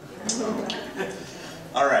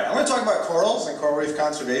 Alright, I'm going to talk about corals and coral reef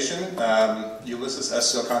conservation. Ulysses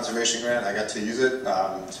S Conservation Grant, I got to use it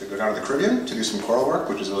to go down to the Caribbean to do some coral work,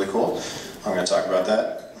 which is really cool. I'm going to talk about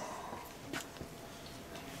that.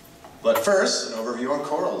 But first, an overview on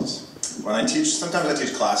corals. When I teach, sometimes I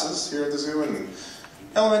teach classes here at the zoo, and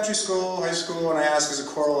elementary school, high school, and I ask, is a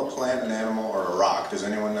coral a plant, an animal, or a rock? Does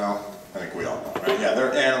anyone know? I think we all know, right? Yeah,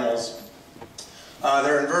 they're animals.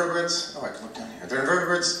 They're invertebrates. Oh, I can look down here. They're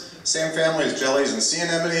invertebrates, same family as jellies and sea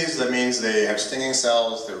anemones. That means they have stinging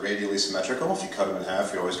cells. They're radially symmetrical. If you cut them in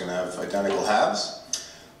half, you're always going to have identical halves.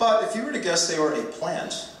 But if you were to guess they were a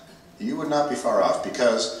plant, you would not be far off,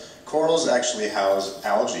 because corals actually house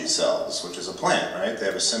algae cells, which is a plant, right? They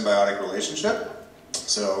have a symbiotic relationship.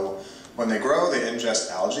 So when they grow, they ingest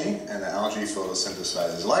algae, and the algae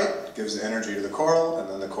photosynthesizes light, gives the energy to the coral, and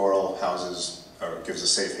then the coral houses, or gives a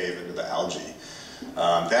safe haven to the algae.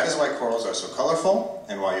 That is why corals are so colorful,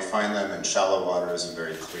 and why you find them in shallow waters and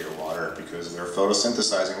very clear water, because they're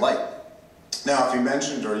photosynthesizing light. Now, if you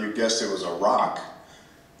mentioned or you guessed it was a rock,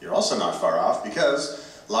 you're also not far off, because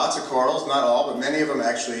lots of corals, not all, but many of them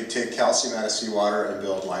actually take calcium out of seawater and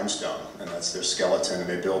build limestone, and that's their skeleton, and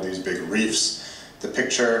they build these big reefs. The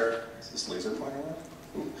picture, is this laser pointer?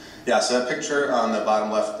 Yeah, so that picture on the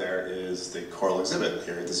bottom left there is the coral exhibit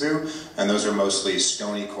here at the zoo, and those are mostly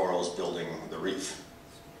stony corals building the reef.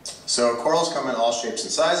 So corals come in all shapes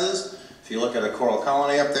and sizes. If you look at a coral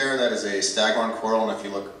colony up there, that is a staghorn coral, and if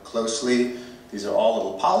you look closely, these are all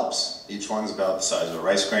little polyps. Each one's about the size of a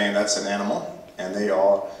rice grain. That's an animal, and they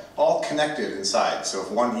are all connected inside. So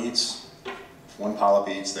if one eats, if one polyp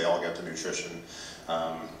eats, they all get the nutrition.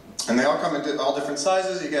 And they all come in all different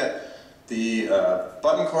sizes. You get the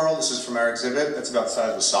button coral. This is from our exhibit. That's about the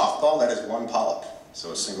size of a softball. That is one polyp,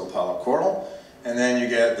 so a single polyp coral. And then you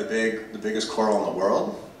get the biggest coral in the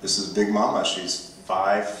world. This is Big Mama. She's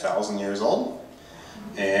 5,000 years old,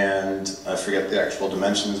 and I forget the actual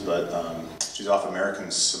dimensions, but she's off American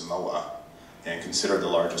Samoa and considered the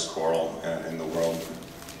largest coral in the world.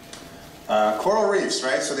 Coral reefs,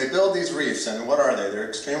 right? So they build these reefs, and what are they? They're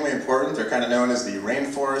extremely important. They're kind of known as the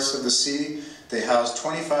rainforests of the sea. They house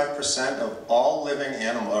 25% of all living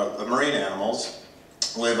marine animals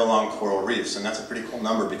live along coral reefs, and that's a pretty cool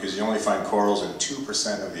number because you only find corals in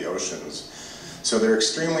 2% of the oceans. So they're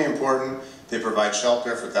extremely important. They provide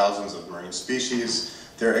shelter for thousands of marine species.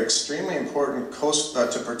 They're extremely important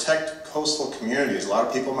to protect coastal communities. A lot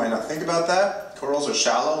of people might not think about that. Corals are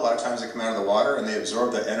shallow. A lot of times they come out of the water and they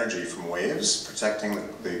absorb the energy from waves, protecting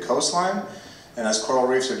the coastline. And as coral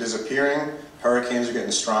reefs are disappearing, hurricanes are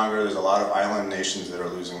getting stronger. There's a lot of island nations that are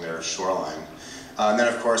losing their shoreline. And then,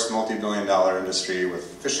 of course, multi-billion-dollar industry with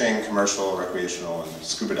fishing, commercial, recreational, and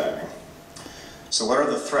scuba diving. So what are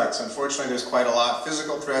the threats? Unfortunately, there's quite a lot.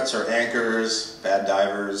 Physical threats are anchors, bad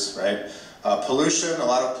divers, right? Pollution, a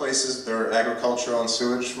lot of places, their agricultural and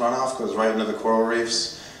sewage runoff goes right into the coral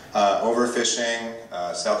reefs. Overfishing,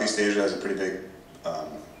 Southeast Asia has a pretty big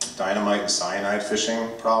dynamite and cyanide fishing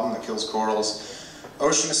problem that kills corals.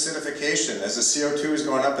 Ocean acidification, as the CO2 is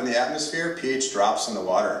going up in the atmosphere, pH drops in the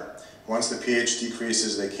water. Once the pH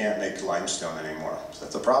decreases, they can't make limestone anymore. So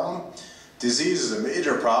that's a problem. Disease is a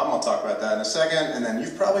major problem. I'll talk about that in a second. And then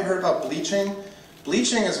you've probably heard about bleaching.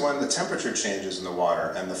 Bleaching is when the temperature changes in the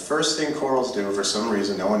water, and the first thing corals do, for some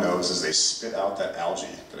reason no one knows, is they spit out that algae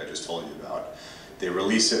that I just told you about. they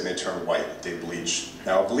release it and they turn white, they bleach.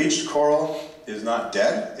 Now, a bleached coral is not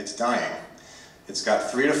dead, it's dying. It's got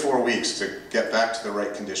 3 to 4 weeks to get back to the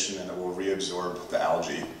right condition and it will reabsorb the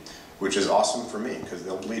algae, which is awesome for me because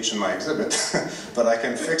they'll bleach in my exhibit, but I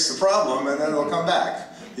can fix the problem and then it'll come back.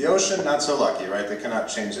 The ocean, not so lucky, right? They cannot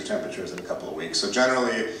change their temperatures in a couple of weeks. So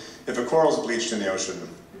generally, if a coral is bleached in the ocean,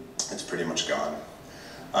 it's pretty much gone.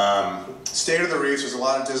 State of the reefs, there's a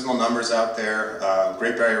lot of dismal numbers out there.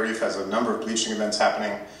 Great Barrier Reef has a number of bleaching events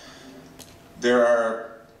happening. There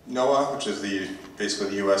are NOAA, which is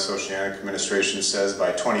basically the U.S. Oceanic Administration, says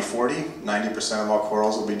by 2040, 90% of all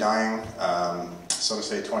corals will be dying. Some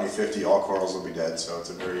say 2050, all corals will be dead. So it's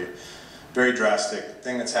a very, very drastic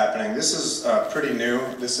thing that's happening. This is pretty new.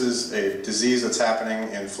 This is a disease that's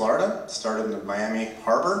happening in Florida. It started in the Miami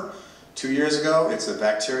Harbor 2 years ago. It's a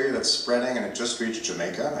bacteria that's spreading and it just reached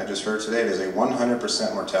Jamaica. I just heard today it is a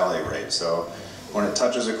 100% mortality rate. So when it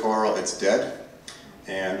touches a coral, it's dead.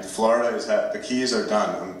 And Florida the Keys are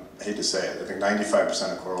done. I hate to say it. I think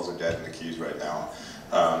 95% of corals are dead in the Keys right now.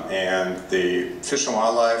 And the Fish and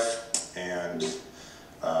Wildlife and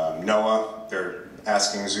NOAA, they're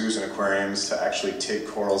asking zoos and aquariums to actually take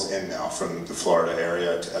corals in now from the Florida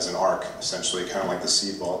area as an ark, essentially, kind of like the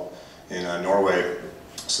seed vault in Norway,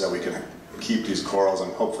 so that we can keep these corals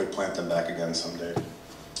and hopefully plant them back again someday.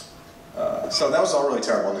 So that was all really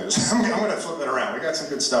terrible news. I'm going to flip it around. We got some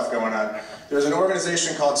good stuff going on. There's an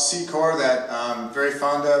organization called SeaCorps that I'm very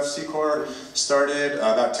fond of. SeaCorps started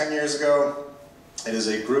about 10 years ago. It is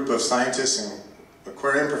a group of scientists and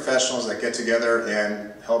aquarium professionals that get together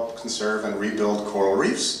and help conserve and rebuild coral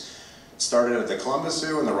reefs. It started at the Columbus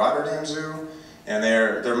Zoo and the Rotterdam Zoo, and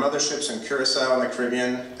their motherships in Curacao in the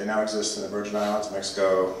Caribbean. They now exist in the Virgin Islands,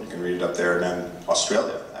 Mexico, you can read it up there, and then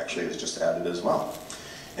Australia actually is just added as well.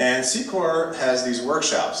 And SeaCorps has these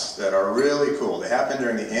workshops that are really cool. They happen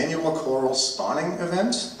during the annual coral spawning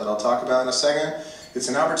event that I'll talk about in a second. It's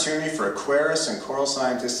an opportunity for aquarists and coral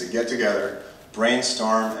scientists to get together,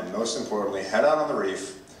 brainstorm, and most importantly, head out on the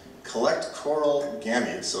reef, collect coral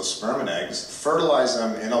gametes, so sperm and eggs, fertilize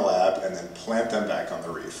them in a lab, and then plant them back on the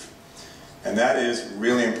reef. And that is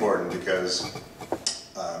really important because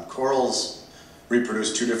corals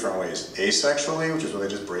reproduce 2 different ways. Asexually, which is where they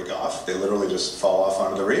just break off. They literally just fall off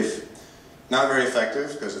onto the reef. Not very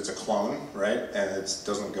effective because it's a clone, right? And it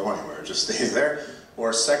doesn't go anywhere, it just stays there.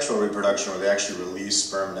 Or sexual reproduction, where they actually release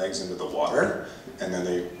sperm and eggs into the water, and then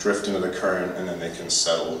they drift into the current, and then they can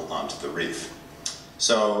settle onto the reef.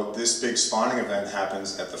 So this big spawning event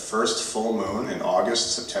happens at the first full moon in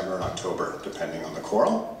August, September, and October, depending on the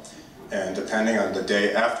coral, and depending on the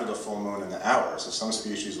day after the full moon and the hour. So some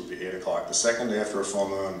species will be 8 o'clock the second day after a full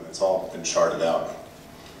moon. It's all been charted out.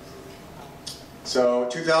 So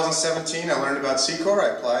 2017, I learned about SeaCorps.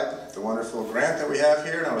 I applied the wonderful grant that we have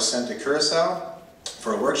here, and I was sent to Curacao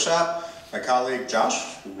for a workshop. My colleague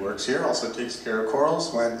Josh, who works here, also takes care of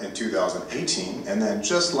corals, went in 2018, and then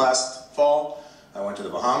just last fall, I went to the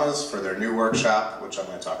Bahamas for their new workshop, which I'm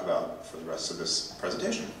going to talk about for the rest of this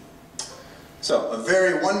presentation. So, a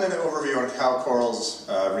very 1-minute overview on how corals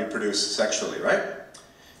reproduce sexually, right?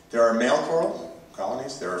 There are male coral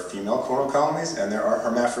colonies, there are female coral colonies, and there are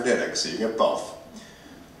hermaphroditic, so you get both.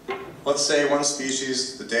 Let's say one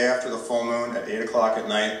species, the day after the full moon at 8 o'clock at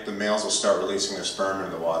night, the males will start releasing their sperm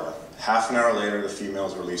into the water. Half an hour later, the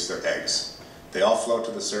females release their eggs. They all float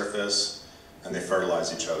to the surface, and they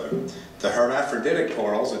fertilize each other. The hermaphroditic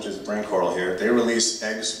corals, which is brain coral here, they release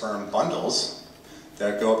egg-sperm bundles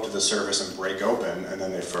that go up to the surface and break open, and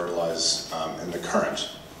then they fertilize in the current.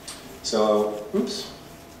 So, oops.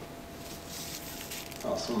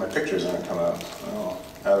 Oh, some of my pictures aren't coming up. Oh,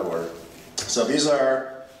 out of order. So these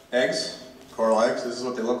are eggs, coral eggs. This is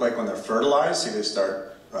what they look like when they're fertilized. See, they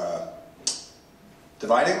start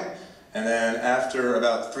dividing, and then after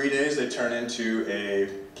about 3 days, they turn into a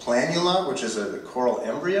planula, which is a coral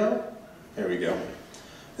embryo. Here we go.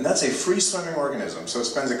 And that's a free-swimming organism. So it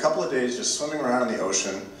spends a couple of days just swimming around in the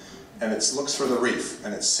ocean, and it looks for the reef,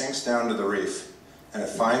 and it sinks down to the reef, and it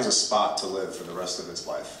finds a spot to live for the rest of its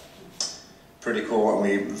life. Pretty cool, and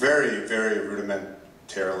we very, very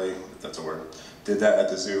rudimentarily, if that's a word, did that at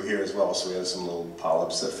the zoo here as well. So we had some little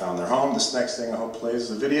polyps that found their home. This next thing I hope plays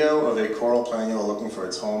is a video of a coral planula looking for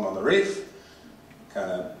its home on the reef. Kind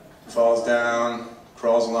of falls down,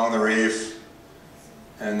 crawls along the reef,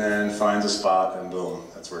 and then finds a spot, and boom,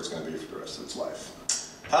 that's where it's going to be for the rest of its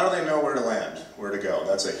life. How do they know where to land, where to go?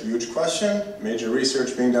 That's a huge question. Major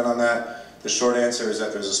research being done on that. The short answer is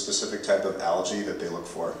that there's a specific type of algae that they look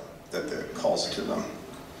for, that calls to them.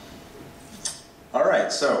 All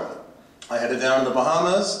right, so I headed down to the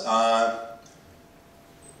Bahamas.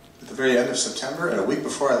 at the very end of September, and a week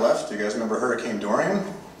before I left, do you guys remember Hurricane Dorian?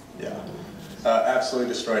 Yeah. Absolutely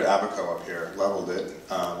destroyed Abaco up here, leveled it.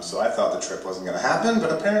 So I thought the trip wasn't going to happen,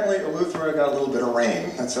 but apparently Eleuthera got a little bit of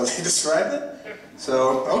rain. That's how they described it.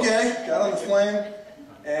 So, okay, got on the plane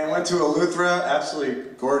and went to Eleuthera,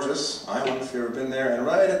 absolutely gorgeous island if you've ever been there. And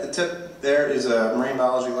right at the tip there is a marine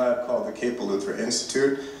biology lab called the Cape Eleuthera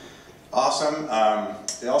Institute. Awesome.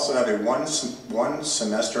 They also have a one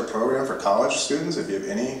semester program for college students.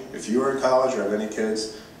 If you are in college or have any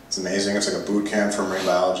kids, it's amazing. It's like a boot camp for marine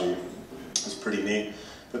biology. It's pretty neat.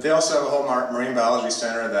 But they also have a whole marine biology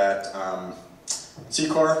center that Sea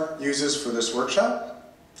Corps uses for this workshop.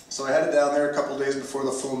 So I headed down there a couple days before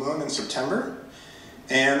the full moon in September.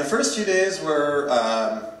 And the first few days were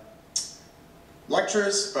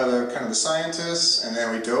lectures by the scientists, and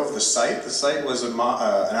then we dove the site. The site was an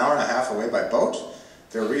hour and a half away by boat.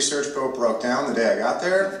 Their research boat broke down the day I got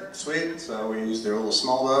there. Sweet, so we used their little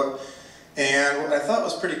small boat. And what I thought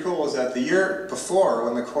was pretty cool is that the year before,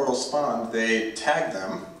 when the corals spawned, they tagged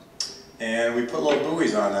them, and we put little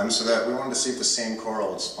buoys on them so that we wanted to see if the same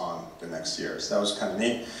coral would spawn the next year. So that was kind of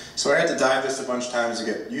neat. So I had to dive this a bunch of times to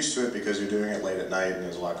get used to it because you're doing it late at night and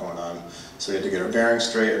there's a lot going on. So we had to get our bearings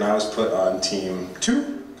straight, and I was put on team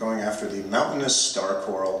 2, going after the mountainous star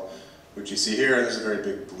coral, which you see here. This is a very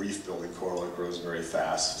big reef building coral. It grows very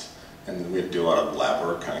fast. And we had to do a lot of lab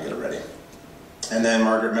work, kind of get it ready. And then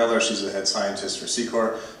Margaret Miller, she's the head scientist for Sea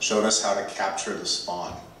Corps, showed us how to capture the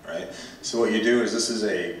spawn, right? So what you do is, this is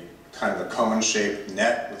a kind of a cone-shaped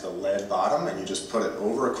net with a lead bottom, and you just put it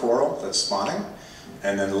over a coral that's spawning,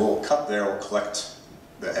 and then the little cup there will collect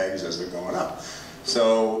the eggs as they're going up.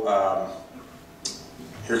 So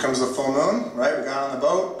here comes the full moon, right? We got on the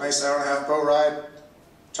boat, nice hour and a half boat ride,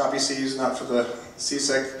 choppy seas, not for the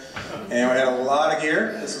seasick, and we had a lot of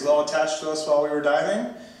gear. This was all attached to us while we were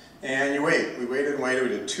diving. And you wait. We waited and waited. We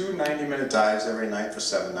did 2 90-minute dives every night for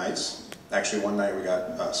 7 nights. Actually, one night we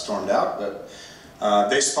got stormed out, but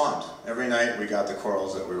they spawned. Every night we got the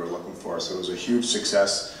corals that we were looking for, so it was a huge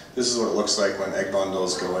success. This is what it looks like when egg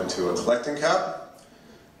bundles go into a collecting cup.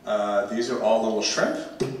 These are all little shrimp,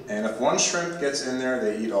 and if one shrimp gets in there,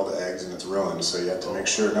 they eat all the eggs and it's ruined, so you have to make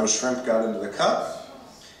sure no shrimp got into the cup.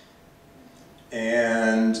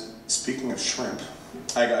 And speaking of shrimp,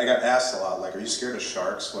 I got asked a lot, like, are you scared of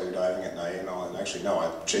sharks while you're diving at night and all? And actually, no, I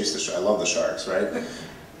chase the sharks. I love the sharks, right?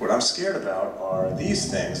 What I'm scared about are these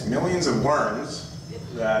things, millions of worms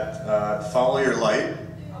that follow your light.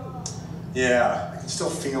 Yeah, I can still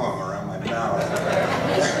feel them around my mouth.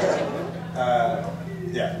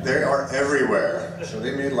 Yeah, they are everywhere. So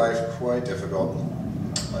they made life quite difficult.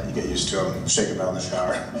 You get used to them, shake them out in the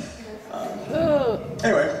shower.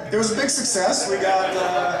 Anyway, it was a big success. We got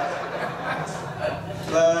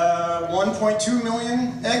 1.2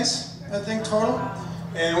 million eggs, I think, total.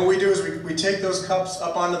 And what we do is we take those cups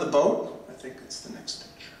up onto the boat. I think it's the next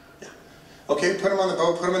picture. Yeah. Okay, put them on the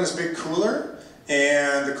boat, put them in this big cooler.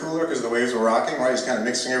 And the cooler, because the waves were rocking, right, he's kind of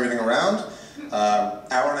mixing everything around.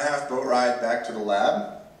 Hour and a half boat ride back to the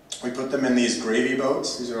lab. We put them in these gravy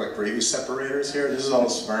boats. These are like gravy separators here. This is all the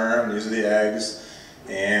sperm, these are the eggs.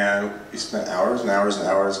 And we spent hours and hours and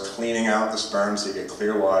hours cleaning out the sperm so you get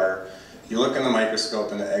clear water. You look in the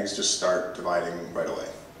microscope and the eggs just start dividing right away,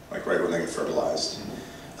 like right when they get fertilized.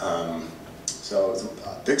 So it's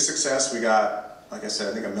a big success. We got, like I said,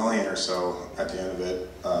 I think 1 million or so at the end of it,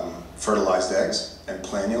 fertilized eggs and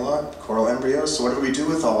planula, coral embryos. So what did we do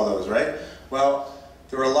with all of those, right? Well,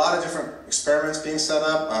 there were a lot of different experiments being set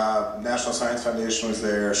up. National Science Foundation was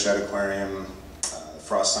there, Shedd Aquarium,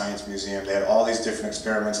 Frost Science Museum. They had all these different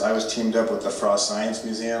experiments. I was teamed up with the Frost Science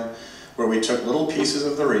Museum, where we took little pieces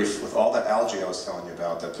of the reef with all the algae I was telling you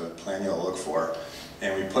about that the planula look for,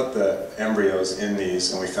 and we put the embryos in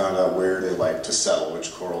these, and we found out where they like to settle,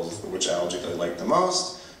 which corals, which algae they like the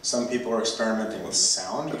most. Some people are experimenting with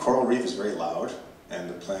sound. A coral reef is very loud, and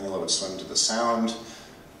the planula would swim to the sound.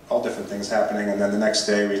 All different things happening, and then the next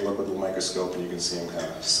day we look with the microscope and you can see them kind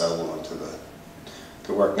of settle into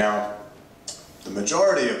the work. Now, the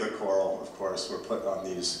majority of the coral, of course, were put on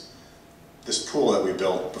this pool that we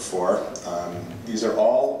built before. These are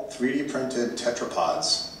all 3D printed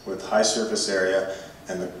tetrapods with high surface area,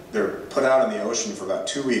 and they're put out in the ocean for about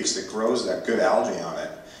 2 weeks. It grows that good algae on it,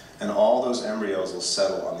 and all those embryos will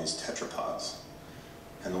settle on these tetrapods.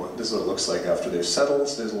 And this is what it looks like after they've settled.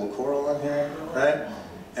 So there's a little coral on here, right?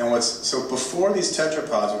 And so before these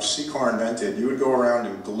tetrapods, which Sea Corps invented, you would go around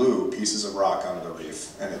and glue pieces of rock onto the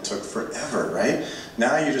reef, and it took forever, right?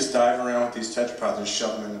 Now you just dive around with these tetrapods and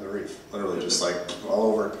shove them into the reef, literally just like all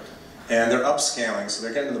over. And they're upscaling, so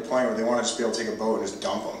they're getting to the point where they want to just be able to take a boat and just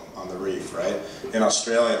dump them on the reef, right? In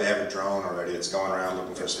Australia, they have a drone already that's going around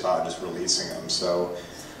looking for a spot and just releasing them. So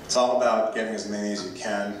it's all about getting as many as you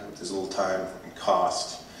can with as little time and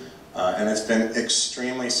cost. And it's been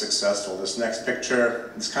extremely successful. This next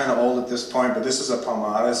picture, it's kind of old at this point, but this is a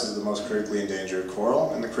palmata. This is the most critically endangered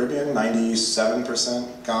coral in the Caribbean,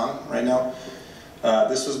 97% gone right now.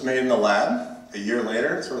 This was made in the lab a year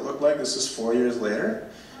later. That's what it looked like. This is 4 years later.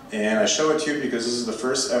 And I show it to you because this is the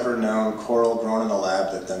first ever known coral grown in a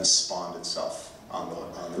lab that then spawned itself on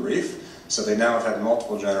the reef. So they now have had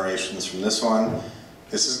multiple generations from this one.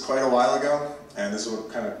 This is quite a while ago, and this is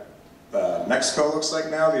what kind of Mexico looks like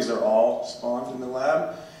now. These are all spawned in the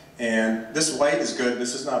lab. And this white is good.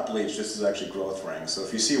 This is not bleached. This is actually growth ring. So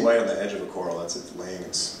if you see white on the edge of a coral, that's it laying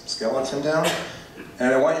its skeleton down.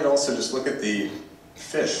 And I want you to also just look at the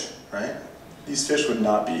fish, right? These fish would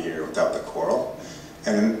not be here without the coral.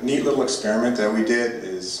 And a neat little experiment that we did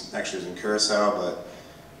is, actually it was in Curacao, but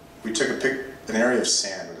we took an area of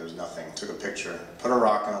sand where there was nothing, took a picture, put a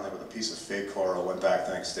rock on it with a piece of fake coral, went back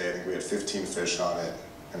the next day. I think we had 15 fish on it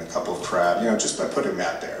and a couple of crab, you know, just by putting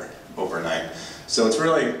that there overnight. So it's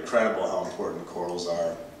really incredible how important corals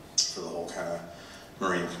are for the whole kind of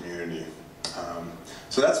marine community.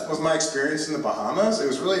 So that was my experience in the Bahamas. It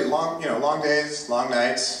was really long, you know, long days, long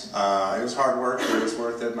nights. It was hard work, but it was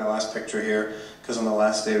worth it. My last picture here, because on the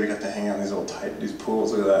last day we got to hang out in these old these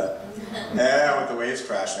pools. Look at that. Yeah, with the waves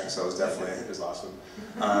crashing. So it was awesome.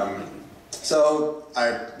 So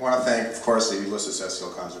I want to thank, of course, the Ulysses S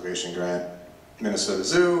Conservation Grant, Minnesota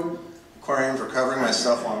Zoo, Aquarium for covering my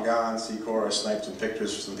stuff while I'm gone, Seacorps, I sniped some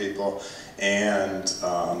pictures for some people, and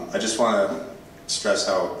I just want to stress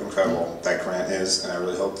how incredible that grant is, and I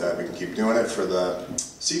really hope that we can keep doing it for the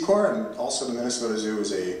Seacorps, and also the Minnesota Zoo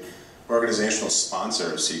is a organizational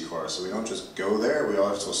sponsor of Seacorps, so we don't just go there, we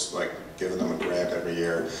also like giving them a grant every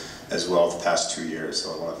year as well the past 2 years,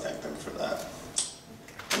 so I want to thank them for that.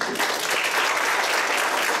 Thank you.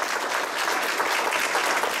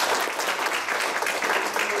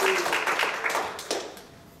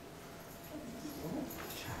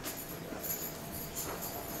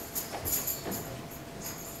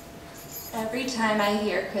 Every time I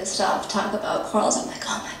hear Christoph talk about corals, I'm like,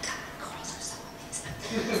 oh my god, corals are so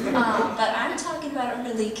amazing. But I'm talking about a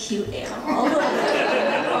really cute animal,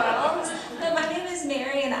 corals. But my name is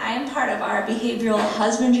Mary, and I am part of our behavioral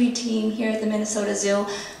husbandry team here at the Minnesota Zoo,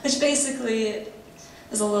 which basically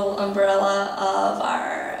is a little umbrella of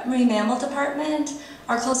our marine mammal department,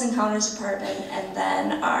 our close encounters department, and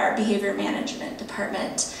then our behavior management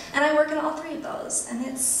department. And I work in all three of those, and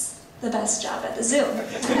it's the best job at the zoo.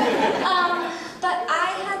 But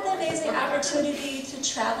I had the amazing opportunity to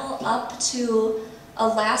travel up to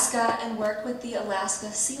Alaska and work with the Alaska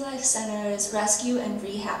SeaLife Center's Rescue and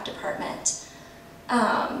Rehab Department.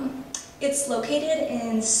 It's located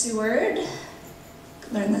in Seward.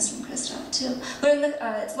 Learned this from Christoph too.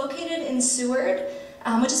 It's located in Seward,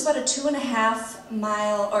 which is about a 2.5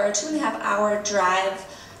 mile or a 2.5 hour drive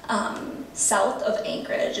south of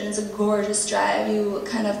Anchorage, and it's a gorgeous drive. You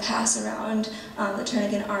kind of pass around the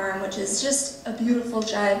Turnagain Arm, which is just a beautiful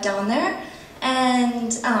drive down there.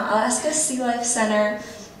 And Alaska SeaLife Center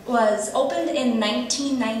was opened in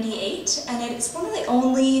 1998, and it's one of the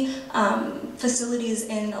only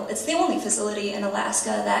it's the only facility in Alaska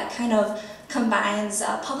that kind of combines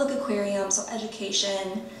public aquarium, so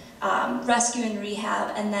education, rescue and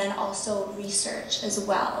rehab, and then also research as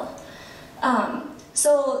well.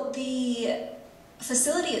 So the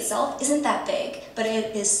facility itself isn't that big, but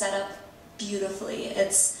it is set up beautifully.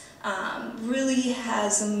 It's really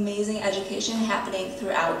has amazing education happening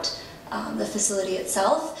throughout the facility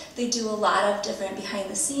itself. They do a lot of different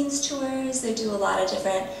behind-the-scenes tours. They do a lot of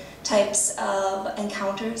different types of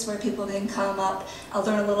encounters where people can come up,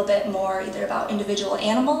 learn a little bit more either about individual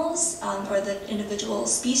animals or the individual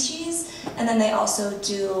species, and then they also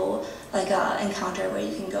do like an encounter where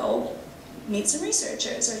you can go meet some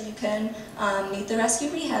researchers, or you can meet the rescue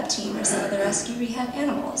rehab team or some of the rescue rehab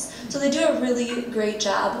animals. So they do a really great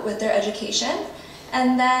job with their education.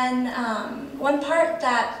 And then one part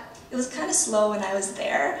that it was kind of slow when I was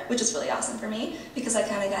there, which is really awesome for me because I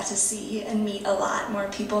kind of got to see and meet a lot more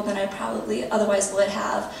people than I probably otherwise would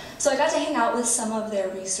have. So I got to hang out with some of their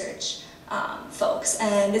research folks,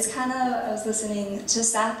 and it's kind of, I was listening to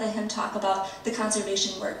Seth and him talk about the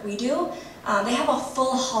conservation work we do. They have a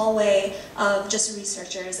full hallway of just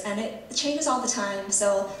researchers, and it changes all the time,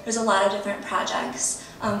 so there's a lot of different projects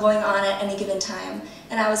going on at any given time,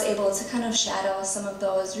 and I was able to kind of shadow some of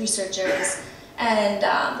those researchers and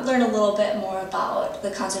learn a little bit more about the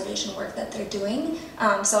conservation work that they're doing.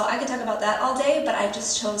 So I could talk about that all day, but I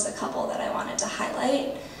just chose a couple that I wanted to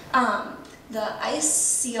highlight. The ice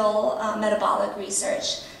seal metabolic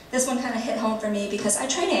research. This one kind of hit home for me because I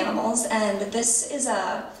train animals, and this is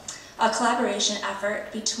a collaboration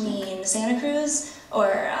effort between Santa Cruz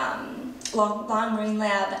or Long Marine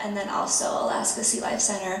Lab and then also Alaska SeaLife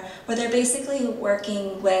Center, where they're basically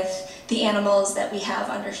working with the animals that we have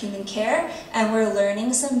under human care, and we're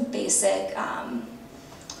learning some basic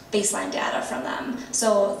baseline data from them.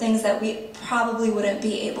 So things that we probably wouldn't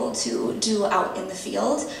be able to do out in the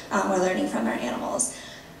field, we're learning from our animals.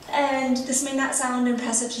 And this may not sound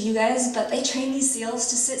impressive to you guys, but they train these seals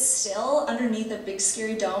to sit still underneath a big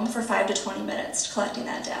scary dome for 5 to 20 minutes collecting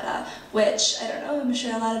that data, which, I don't know, I'm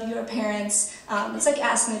sure a lot of you are parents. It's like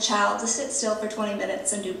asking a child to sit still for 20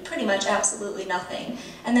 minutes and do pretty much absolutely nothing.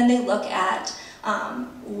 And then they look at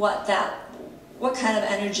what kind of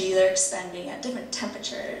energy they're expending at different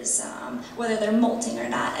temperatures, whether they're molting or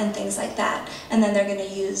not, and things like that. And then they're going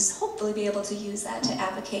to hopefully be able to use that to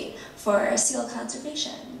advocate for seal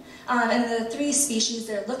conservation. And the 3 species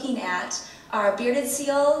they're looking at are bearded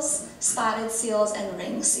seals, spotted seals, and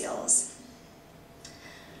ring seals.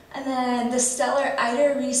 And then the stellar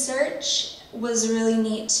eider research was really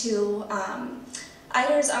neat too.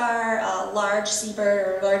 Eiders are a large seabird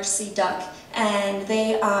or large sea duck, and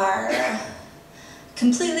they are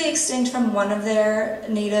completely extinct from one of their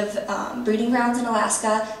native breeding grounds in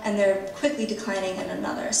Alaska, and they're quickly declining in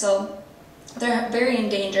another. So they're very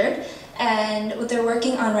endangered, and what they're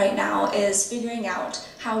working on right now is figuring out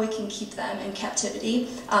how we can keep them in captivity,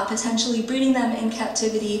 potentially breeding them in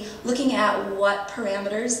captivity, looking at what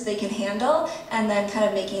parameters they can handle, and then kind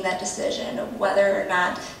of making that decision of whether or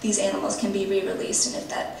not these animals can be re-released and if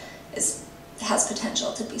that has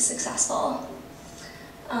potential to be successful.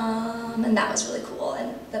 And that was really cool.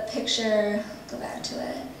 And the picture, go back to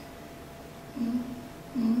it.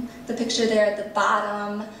 The picture there at the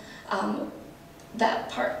bottom, that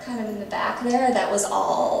part kind of in the back there, that was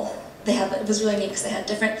all, it was really neat because they had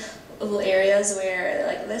different little areas where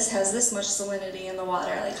like this has this much salinity in the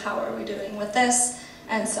water, like how are we doing with this,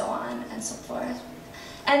 and so on and so forth.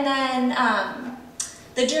 And then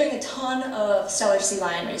they're doing a ton of stellar sea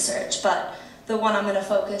lion research, but the one I'm going to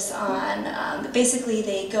focus on, basically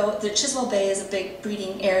the Chiswell Bay is a big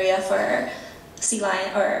breeding area for sea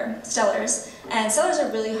lion or stellars, and stellars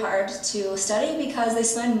are really hard to study because they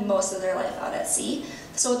spend most of their life out at sea.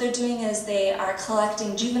 So what they're doing is they are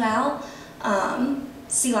collecting juvenile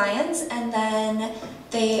sea lions, and then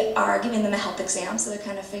they are giving them a health exam, so they're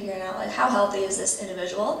kind of figuring out like how healthy is this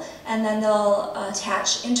individual, and then they'll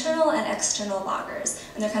attach internal and external loggers,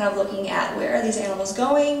 and they're kind of looking at where are these animals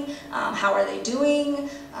going, how are they doing,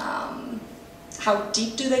 how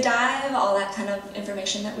deep do they dive, all that kind of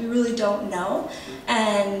information that we really don't know.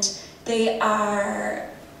 And they are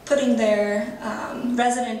putting their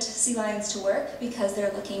resident sea lions to work because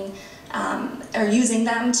they're looking or using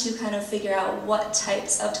them to kind of figure out what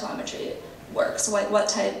types of telemetry works, what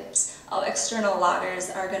types of external loggers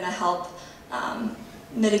are going to help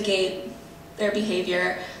mitigate their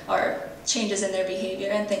behavior or changes in their behavior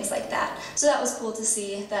and things like that. So that was cool to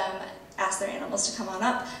see them ask their animals to come on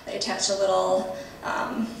up. They attach a little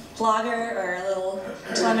logger or a little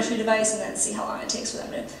telemetry device and then see how long it takes for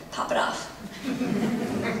them to pop it off.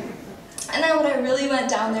 And then what I really went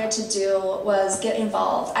down there to do was get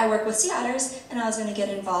involved. I work with sea otters, and I was going to get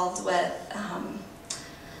involved with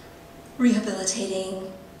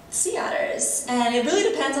rehabilitating sea otters. And it really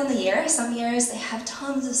depends on the year. Some years they have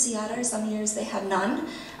tons of sea otters, some years they have none.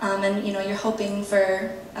 And you know, you're hoping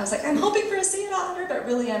for, I was like, I'm hoping for a sea otter, but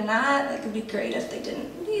really I'm not. Like, it would be great if they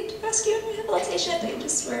didn't need rescue and rehabilitation, they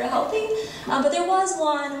just were healthy. But there was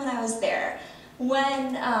one when I was there,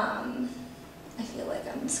 when, I feel like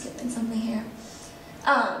I'm skipping something here.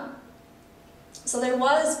 So there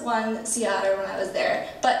was one sea otter when I was there,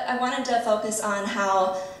 but I wanted to focus on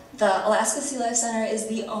how the Alaska SeaLife Center is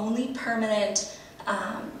the only permanent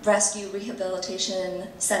rescue rehabilitation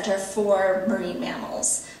center for marine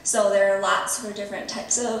mammals. So there are lots for different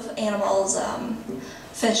types of animals,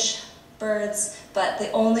 fish, birds, but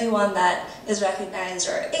the only one that is recognized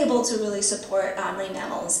or able to really support marine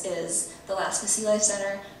mammals is the Alaska SeaLife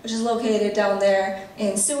Center, which is located down there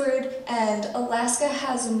in Seward, and Alaska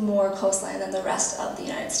has more coastline than the rest of the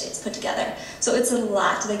United States put together. So it's a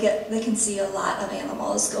lot. They can see a lot of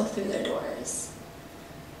animals go through their doors.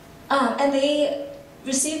 And they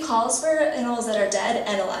receive calls for animals that are dead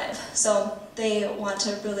and alive. So they want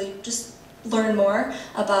to really just learn more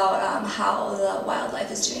about how the wildlife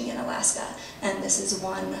is doing in Alaska, and this is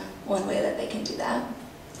one way that they can do that.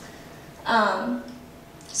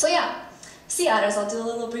 So yeah, sea otters. I'll do a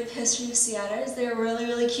little brief history of sea otters. They're really,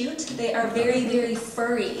 really cute. They are very, very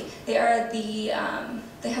furry. They are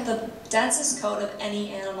they have the densest coat of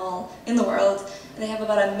any animal in the world. They have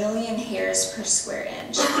about 1 million hairs per square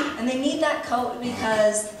inch. And they need that coat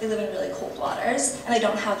because they live in really cold waters and they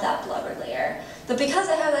don't have that blubber layer. But because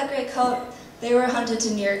they have that great coat, they were hunted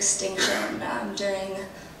to near extinction during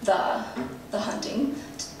the hunting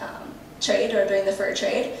trade, or during the fur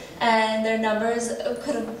trade. And their numbers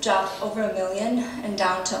could have dropped over 1 million and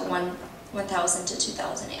down to 1,000 to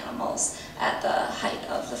 2,000 animals at the height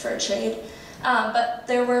of the fur trade. But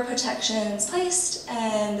there were protections placed,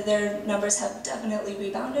 and their numbers have definitely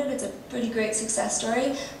rebounded. It's a pretty great success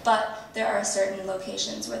story, but there are certain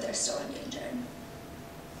locations where they're still endangered.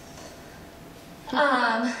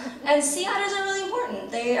 And sea otters are really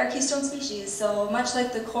important. They are keystone species, so much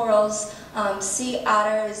like the corals, sea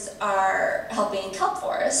otters are helping kelp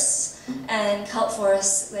forests, and kelp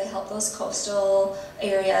forests, they help those coastal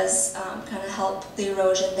areas kind of help the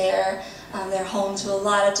erosion there. They're home to a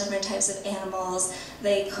lot of different types of animals.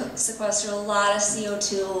 They sequester a lot of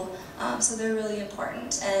CO2, so they're really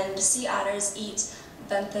important. And sea otters eat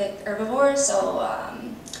benthic herbivores, so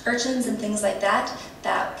urchins and things like that,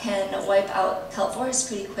 that can wipe out kelp forests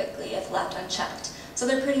pretty quickly if left unchecked. So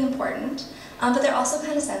they're pretty important, but they're also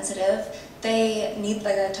kind of sensitive. They need,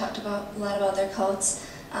 like I talked about a lot about their coats,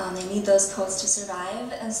 they need those coats to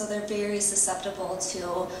survive, and so they're very susceptible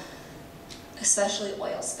to especially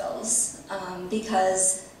oil spills,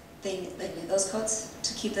 because they need those coats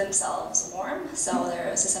to keep themselves warm, so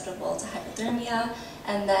they're susceptible to hypothermia,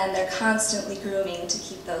 and then they're constantly grooming to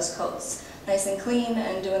keep those coats nice and clean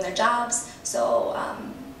and doing their jobs, so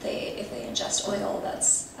if they ingest oil,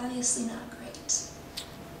 that's obviously not great.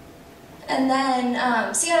 And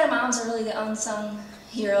then sea otter moms are really the unsung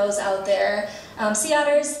heroes out there. Sea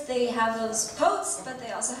otters, they have those coats, but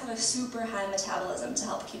they also have a super high metabolism to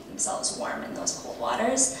help keep themselves warm in those cold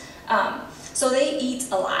waters. So they eat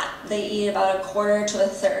a lot. They eat about 1/4 to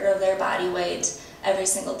 1/3 of their body weight every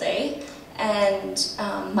single day. And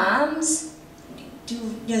moms do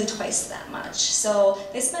nearly twice that much. So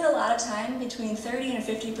they spend a lot of time, between 30 and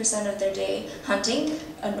 50% of their day hunting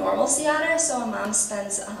a normal sea otter, so a mom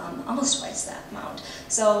spends almost twice that amount.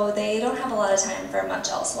 So they don't have a lot of time for much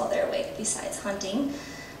else while they're awake besides hunting.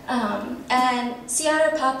 And sea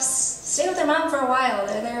otter pups stay with their mom for a while.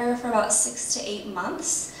 They're there for about 6 to 8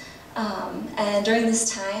 months. And during this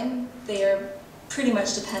time, they are pretty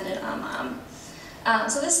much dependent on mom.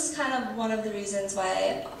 So this is kind of one of the reasons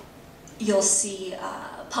why you'll see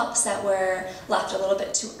pups that were left a little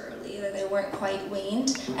bit too early, that they weren't quite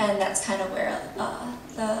weaned, and that's kind of where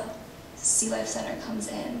the SeaLife Center comes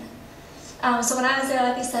in. So when I was there,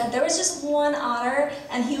 like I said, there was just one otter,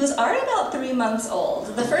 and he was already about 3 months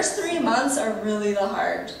old. The first 3 months are really the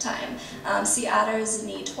hard time. Sea otters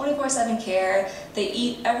need 24/7 care. They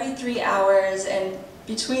eat every 3 hours, and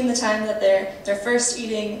between the time that they're first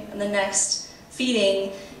eating and the next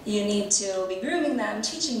feeding, you need to be grooming them,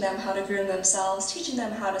 teaching them how to groom themselves, teaching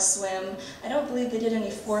them how to swim. I don't believe they did any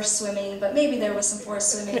forced swimming, but maybe there was some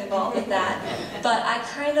forced swimming involved with that. But I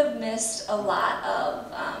kind of missed a lot of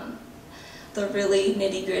the really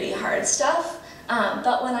nitty-gritty hard stuff.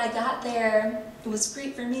 But when I got there, it was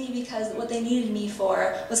great for me because what they needed me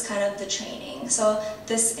for was kind of the training. So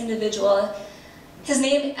this individual, his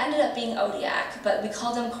name ended up being Odiak, but we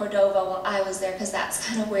called him Cordova while I was there because that's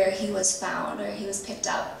kind of where he was found, or he was picked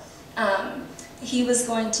up. He was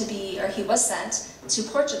going to be, or he was sent to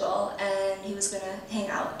Portugal, and he was going to hang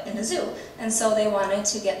out in a zoo. And so they wanted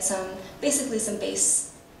to get basically some base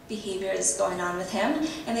behaviors going on with him,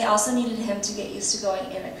 and they also needed him to get used to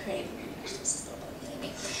going in a crate. This is a little bit getting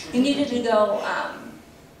me. He needed to go,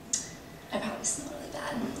 I probably smell really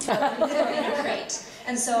bad, but he needed to go in a crate.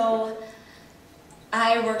 And so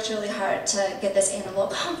I worked really hard to get this animal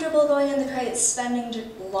comfortable going in the crate, spending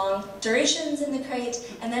long durations in the crate,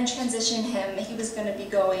 and then transition him. He was going to be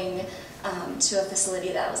going to a facility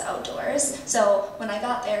that was outdoors. So when I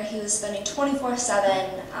got there, he was spending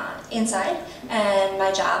 24/7 inside, and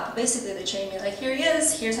my job, basically they trained me like, here he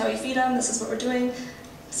is, here's how you feed him, this is what we're doing,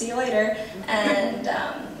 see you later. And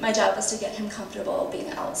my job was to get him comfortable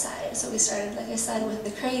being outside. So we started, like I said, with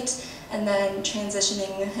the crate, and then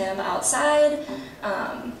transitioning him outside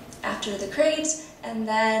after the crate, and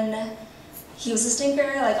then he was a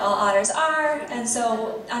stinker, like all otters are, and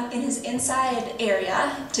so in his inside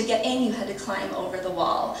area, to get in, you had to climb over the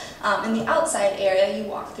wall. In the outside area, you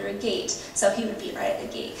walk through a gate, so he would be right at the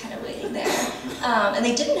gate, kind of waiting there. And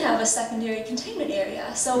they didn't have a secondary containment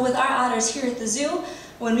area, so with our otters here at the zoo,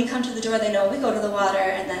 when we come to the door, they know we go to the water,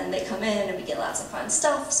 and then they come in and we get lots of fun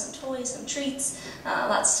stuff, some toys, some treats,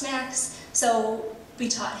 lots of snacks. So we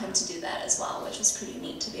taught him to do that as well, which was pretty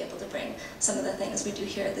neat to be able to bring some of the things we do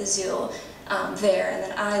here at the zoo there. And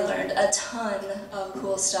then I learned a ton of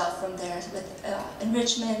cool stuff from there with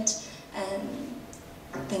enrichment and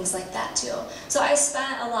things like that too. So I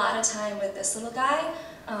spent a lot of time with this little guy,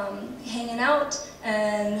 hanging out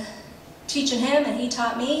and teaching him, and he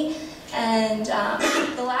taught me. And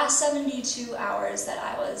the last 72 hours that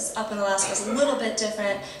I was up in Alaska was a little bit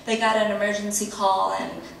different. They got an emergency call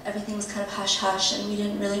and everything was kind of hush-hush and we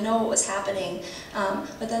didn't really know what was happening.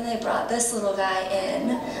 But then they brought this little guy in.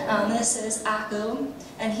 This is Aku,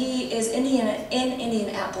 and he is in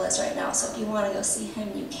Indianapolis right now, so if you want to go see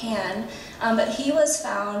him, you can. But he was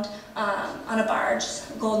found on a barge.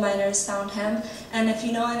 Gold miners found him. And if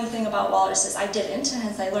you know anything about walruses, I didn't,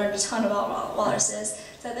 and I learned a ton about walruses,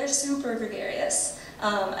 that they're super gregarious,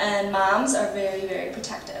 and moms are very, very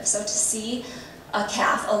protective. So to see a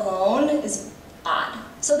calf alone is odd.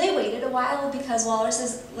 So they waited a while because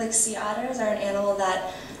walruses, like sea otters, are an animal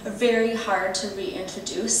that are very hard to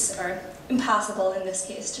reintroduce, or impossible in this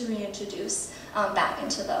case to reintroduce back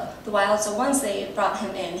into the wild. So once they brought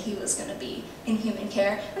him in, he was going to be in human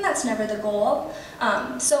care, and that's never the goal.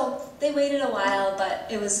 So they waited a while, but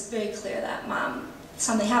it was very clear that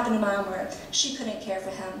something happened to mom where she couldn't care for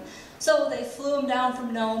him. So they flew him down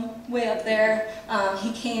from Nome, way up there.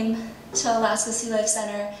 He came to Alaska SeaLife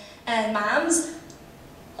Center, and moms,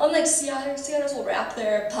 unlike sea otters will wrap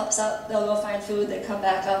their pups up. They'll go find food, they come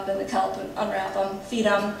back up in the kelp and unwrap them, feed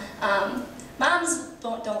them. Moms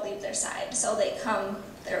don't leave their side, so they come,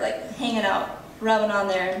 they're like hanging out, rubbing on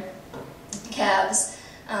their calves.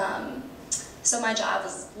 So my job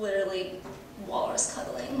was literally walrus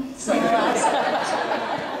cuddling. So the last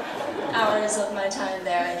hours of my time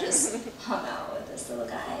there, I just hung out with this little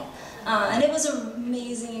guy. And it was an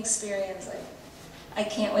amazing experience. Like, I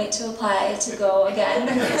can't wait to apply to go again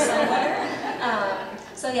somewhere.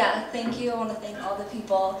 So yeah, thank you. I want to thank all the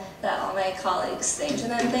people that all my colleagues thanked,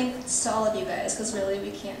 and then thanks to all of you guys, because really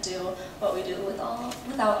we can't do what we do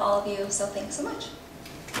without all of you. So thanks so much.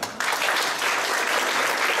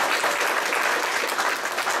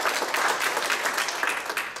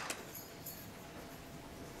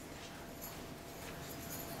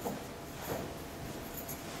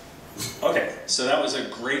 Okay, so that was a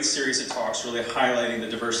great series of talks really highlighting the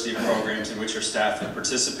diversity of programs in which our staff have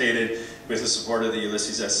participated with the support of the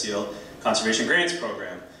Ulysses S. SEAL Conservation Grants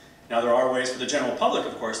Program. Now there are ways for the general public,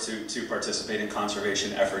 of course, to participate in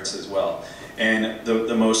conservation efforts as well. And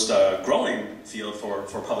the most growing field for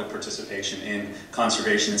public participation in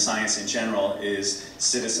conservation and science in general is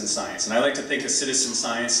citizen science. And I like to think of citizen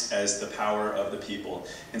science as the power of the people.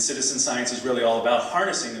 And citizen science is really all about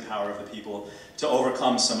harnessing the power of the people to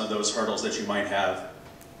overcome some of those hurdles that you might have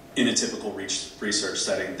in a typical research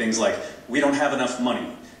setting. Things like, we don't have enough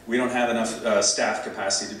money. We don't have enough staff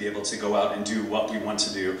capacity to be able to go out and do what we want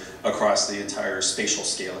to do across the entire spatial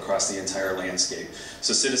scale, across the entire landscape.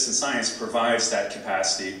 So citizen science provides that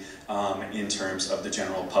capacity in terms of the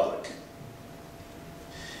general public.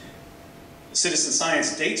 Citizen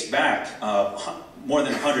science dates back more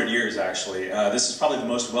than 100 years, actually. This is probably the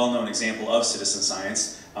most well-known example of citizen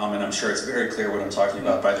science. And I'm sure it's very clear what I'm talking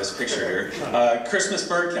about by this picture here. Christmas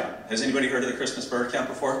bird count. Has anybody heard of the Christmas bird count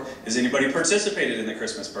before? Has anybody participated in the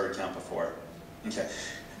Christmas bird count before? Okay.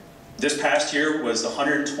 This past year was the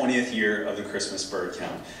 120th year of the Christmas bird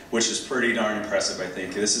count, which is pretty darn impressive, I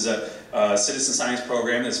think. This is a citizen science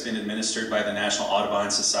program that's been administered by the National Audubon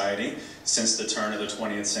Society since the turn of the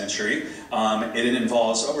 20th century. It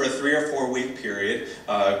involves, over a 3 or 4 week period,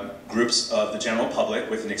 groups of the general public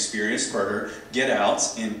with an experienced birder get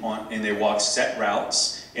out and they walk set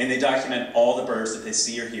routes, and they document all the birds that they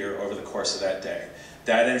see or hear over the course of that day.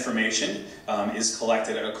 That information is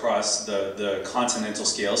collected across the continental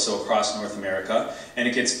scale, so across North America, and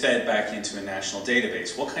it gets fed back into a national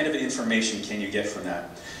database. What kind of information can you get from that?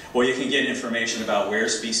 Well, you can get information about where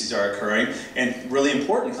species are occurring, and really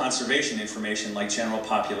important conservation information like general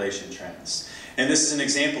population trends. And this is an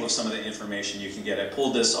example of some of the information you can get. I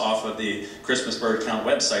pulled this off of the Christmas bird count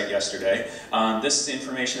website yesterday. This is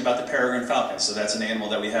information about the peregrine falcon, so that's an animal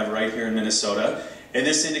that we have right here in Minnesota. And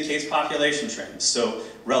this indicates population trends, so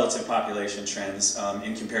relative population trends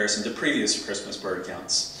in comparison to previous Christmas bird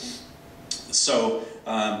counts. So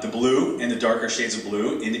the blue and the darker shades of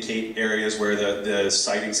blue indicate areas where the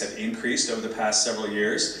sightings have increased over the past several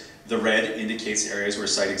years. The red indicates areas where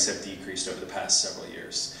sightings have decreased over the past several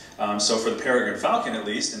years. So for the peregrine falcon, at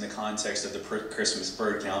least, in the context of the Christmas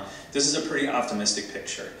bird count, this is a pretty optimistic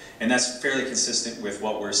picture. And that's fairly consistent with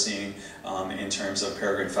what we're seeing in terms of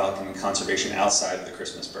peregrine falcon conservation outside of the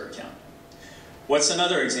Christmas bird count. What's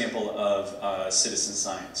another example of citizen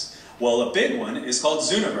science? Well, a big one is called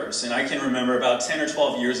Zooniverse, and I can remember about 10 or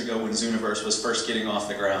 12 years ago when Zooniverse was first getting off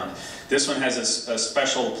the ground. This one has a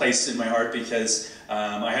special place in my heart because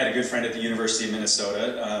I had a good friend at the University of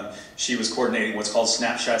Minnesota. She was coordinating what's called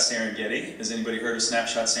Snapshot Serengeti. Has anybody heard of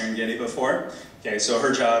Snapshot Serengeti before? Okay, so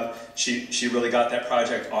her job, she really got that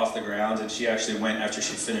project off the ground, and she actually went, after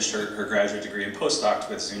she finished her graduate degree, and postdoced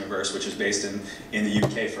with Zooniverse, which is based in the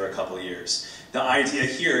UK for a couple of years. The idea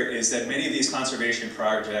here is that many of these conservation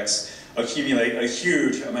projects accumulate a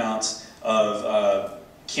huge amount of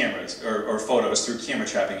cameras or photos through camera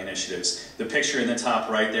trapping initiatives. The picture in the top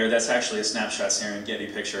right there, that's actually a Snapshot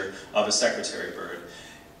Serengeti picture of a secretary bird.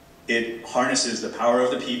 It harnesses the power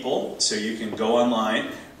of the people, so you can go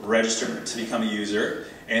online, register to become a user,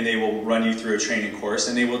 and they will run you through a training course,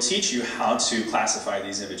 and they will teach you how to classify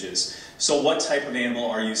these images. So what type of animal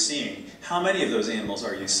are you seeing? How many of those animals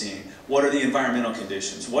are you seeing? What are the environmental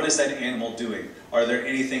conditions? What is that animal doing? Are there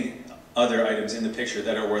other items in the picture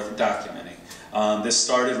that are worth documenting? This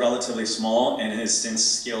started relatively small and has since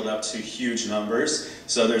scaled up to huge numbers.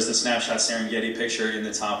 So there's the Snapshot Serengeti picture in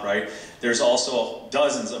the top right. There's also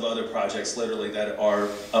dozens of other projects literally that are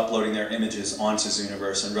uploading their images onto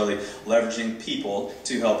Zooniverse and really leveraging people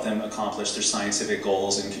to help them accomplish their scientific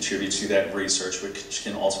goals and contribute to that research, which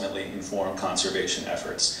can ultimately inform conservation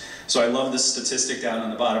efforts. So I love this statistic down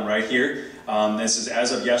on the bottom right here. This is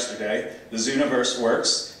as of yesterday. The Zooniverse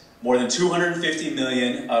works. More than 250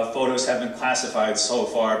 million photos have been classified so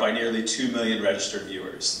far by nearly 2 million registered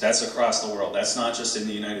viewers. That's across the world. That's not just in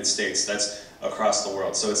the United States. That's across the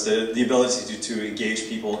world. So it's the ability to engage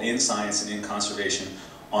people in science and in conservation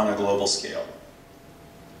on a global scale.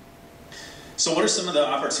 So what are some of the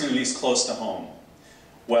opportunities close to home?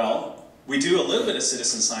 Well, we do a little bit of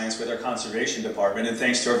citizen science with our conservation department, and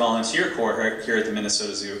thanks to our volunteer corps here at the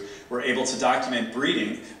Minnesota Zoo, we're able to document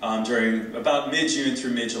breeding during about mid-June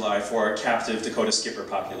through mid-July for our captive Dakota skipper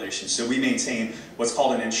population. So we maintain what's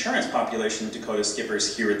called an insurance population of Dakota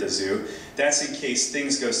skippers here at the zoo. That's in case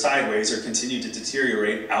things go sideways or continue to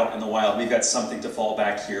deteriorate out in the wild. We've got something to fall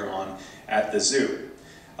back here on at the zoo.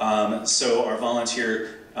 So our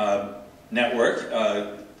volunteer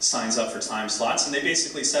network signs up for time slots, and they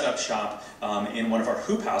basically set up shop in one of our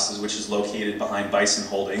hoop houses, which is located behind bison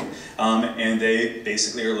holding, and they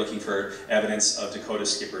basically are looking for evidence of Dakota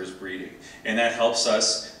skippers breeding. And that helps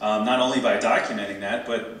us not only by documenting that,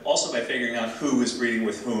 but also by figuring out who is breeding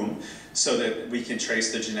with whom, so that we can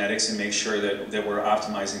trace the genetics and make sure that we're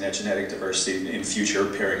optimizing that genetic diversity in future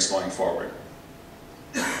pairings going forward.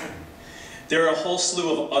 There are a whole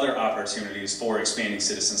slew of other opportunities for expanding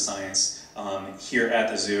citizen science here at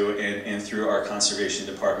the zoo and through our conservation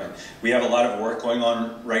department. We have a lot of work going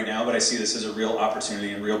on right now, but I see this as a real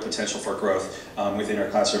opportunity and real potential for growth within our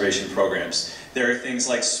conservation programs. There are things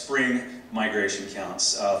like spring migration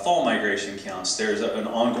counts, fall migration counts. There's an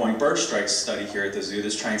ongoing bird strikes study here at the zoo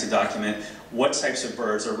that's trying to document what types of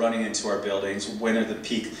birds are running into our buildings, when are the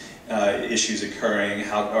peak issues occurring,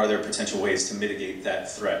 how are there potential ways to mitigate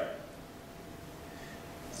that threat.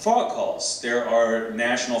 Frog calls. There are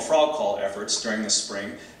national frog call efforts during the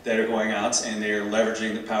spring that are going out, and they are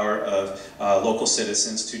leveraging the power of local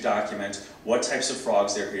citizens to document what types of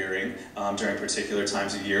frogs they're hearing during particular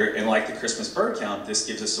times of year. And like the Christmas bird count, this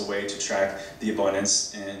gives us a way to track the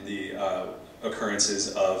abundance and the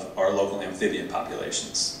occurrences of our local amphibian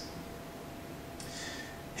populations.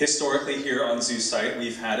 Historically, here on the zoo site,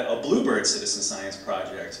 we've had a bluebird citizen science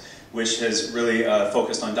project, which has really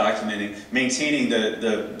focused on documenting, maintaining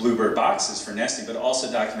the bluebird boxes for nesting, but also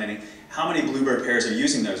documenting how many bluebird pairs are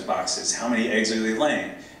using those boxes, how many eggs are they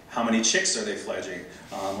laying, how many chicks are they fledging,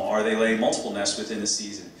 are they laying multiple nests within the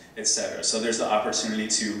season, etc. So there's the opportunity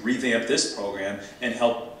to revamp this program and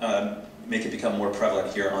help make it become more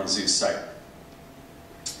prevalent here on the zoo site.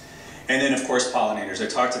 And then, of course, pollinators. I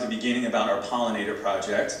talked at the beginning about our pollinator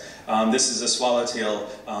project. This is a swallowtail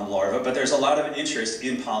larva, but there's a lot of interest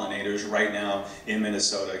in pollinators right now in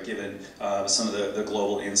Minnesota, given some of the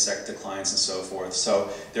global insect declines and so forth. So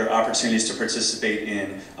there are opportunities to participate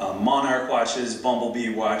in monarch watches,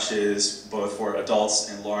 bumblebee watches, both for adults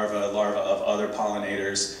and larvae of other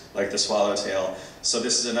pollinators, like the swallowtail. So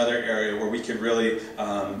this is another area where we could really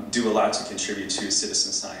do a lot to contribute to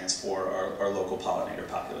citizen science for our local pollinator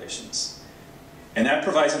populations. And that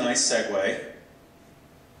provides a nice segue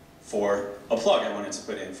for a plug I wanted to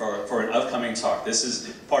put in for an upcoming talk. This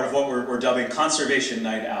is part of what we're dubbing Conservation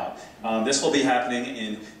Night Out. This will be happening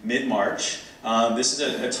in mid-March. This is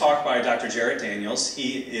a talk by Dr. Jarrett Daniels.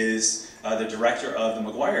 He is the director of the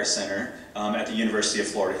McGuire Center at the University of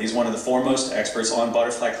Florida. He's one of the foremost experts on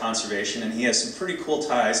butterfly conservation, and he has some pretty cool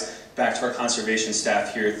ties back to our conservation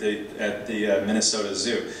staff here at the Minnesota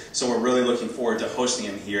Zoo. So we're really looking forward to hosting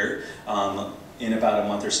him here in about a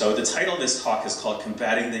month or so. The title of this talk is called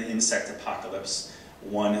Combating the Insect Apocalypse,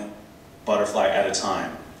 One Butterfly at a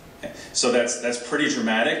Time. So that's pretty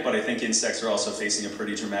dramatic, but I think insects are also facing a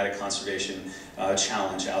pretty dramatic conservation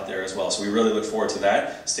challenge out there as well. So we really look forward to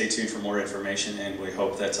that. Stay tuned for more information, and we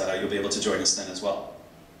hope that you'll be able to join us then as well.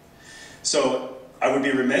 So I would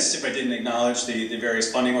be remiss if I didn't acknowledge the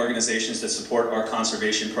various funding organizations that support our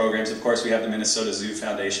conservation programs. Of course, we have the Minnesota Zoo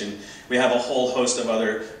Foundation. We have a whole host of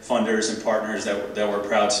other funders and partners that we're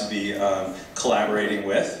proud to be collaborating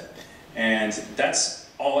with. And that's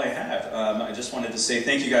all I have. I just wanted to say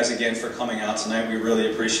thank you guys again for coming out tonight. We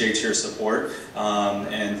really appreciate your support,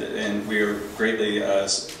 and we greatly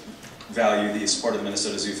value the support of the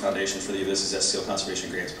Minnesota Zoo Foundation for the Ulysses S. Seal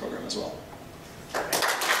Conservation Grants Program as well.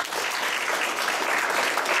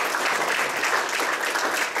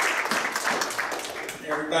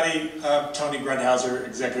 Everybody, Tony Grundhauser,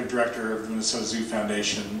 Executive Director of the Minnesota Zoo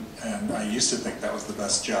Foundation, and I used to think that was the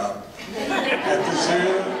best job at the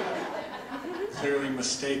zoo. Clearly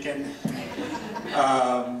mistaken.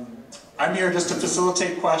 I'm here just to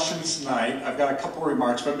facilitate questions tonight. I've got a couple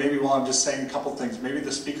remarks, but maybe while I'm just saying a couple things, maybe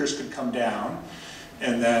the speakers could come down,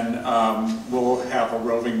 and then we'll have a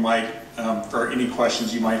roving mic for any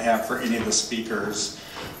questions you might have for any of the speakers.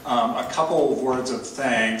 A couple of words of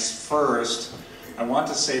thanks. First, I want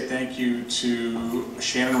to say thank you to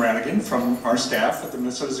Shannon Radigan from our staff at the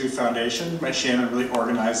Minnesota Zoo Foundation. Shannon really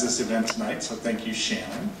organized this event tonight, so thank you,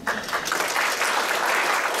 Shannon.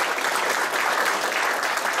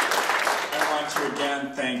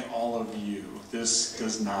 Again, thank all of you. This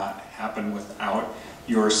does not happen without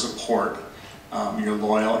your support, your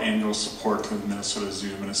loyal annual support to the Minnesota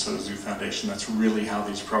Zoo Foundation. That's really how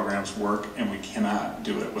these programs work, and we cannot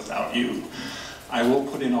do it without you. I will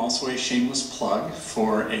put in also a shameless plug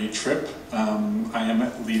for a trip I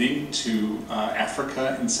am leading to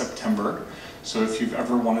Africa in September. So if you've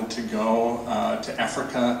ever wanted to go to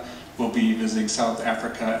Africa, we'll be visiting South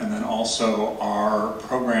Africa, and then also our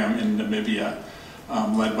program in Namibia,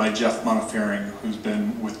 led by Jeff Montefering, who's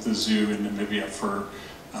been with the zoo in Namibia for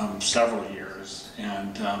several years.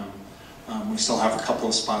 And we still have a couple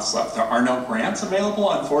of spots left. There are no grants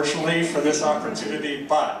available, unfortunately, for this opportunity,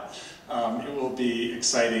 but it will be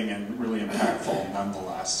exciting and really impactful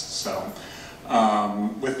nonetheless. So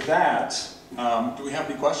with that, do we have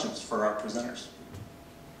any questions for our presenters?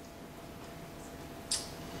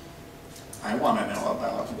 I want to know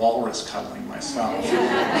about walrus cuddling myself.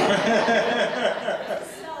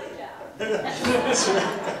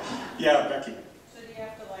 Yeah, Becky. So do you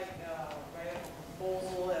have to write a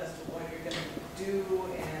proposal as to what you're going to do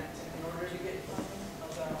in order to get funding?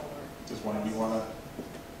 How's that all work? Does one of you want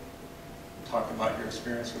to talk about your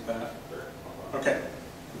experience with that? Sure. Okay.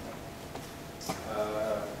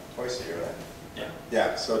 Twice a year, right? Yeah.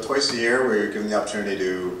 Yeah, so twice a year we're given the opportunity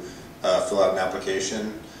to fill out an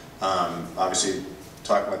application. Obviously,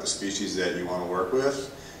 talking about the species that you want to work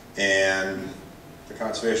with, and the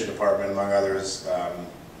Conservation Department, among others,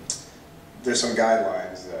 there's some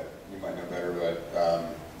guidelines that you might know better, but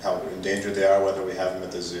how endangered they are, whether we have them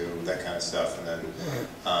at the zoo, that kind of stuff, and then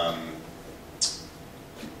I'm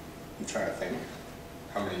trying to think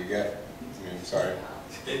how many you get. I mean, sorry.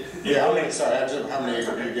 Yeah, how many? Sorry, how many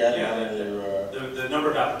you get? Yeah, the number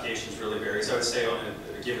of applications really varies. I would say on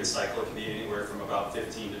a given cycle it can be anywhere from about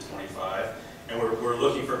 15 to 25. And we're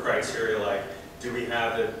looking for criteria like, do we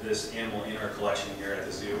have this animal in our collection here at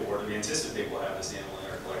the zoo, or do we anticipate we'll have this animal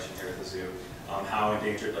in our collection here at the zoo? How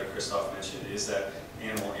endangered, like Christoph mentioned, is that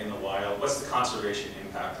animal in the wild? What's the conservation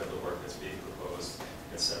impact of the work that's being proposed,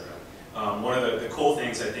 etc. One of the cool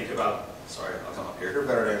things I think about, sorry, I'll come up here. You're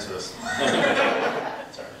better to answer this.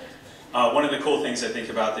 One of the cool things I think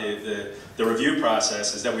about the review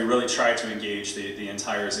process is that we really try to engage the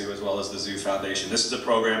entire zoo as well as the Zoo Foundation. This is a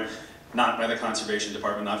program not by the Conservation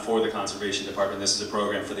Department, not for the Conservation Department. This is a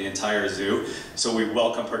program for the entire zoo. So we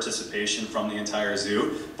welcome participation from the entire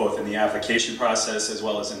zoo, both in the application process as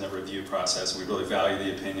well as in the review process. We really value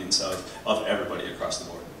the opinions of everybody across the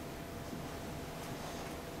board.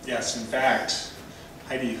 Yes, in fact,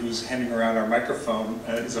 Heidi, who's handing around our microphone,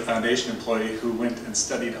 is a foundation employee who went and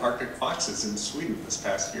studied Arctic foxes in Sweden this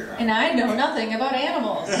past year. And I know nothing about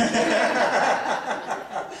animals.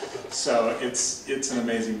 So it's an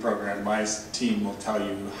amazing program. My team will tell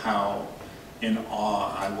you how in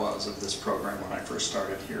awe I was of this program when I first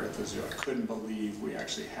started here at the zoo. I couldn't believe we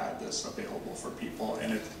actually had this available for people,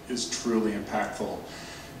 and it is truly impactful.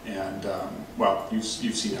 And well, you've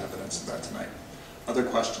seen evidence of that tonight. Other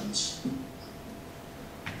questions?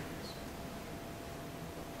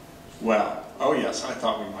 Well, oh yes, I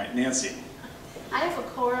thought we might. Nancy. I have a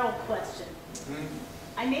coral question.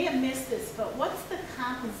 I may have missed this, but what's the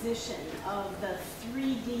composition of the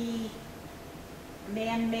 3D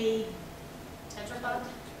man-made tetrapod?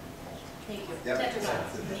 Thank you. Yep.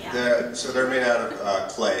 Tetrapod. Yeah. So they're made out of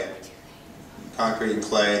clay, concrete and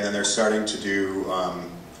clay, and then they're starting to do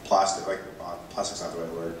plastic. Plastic's not the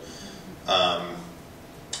right word.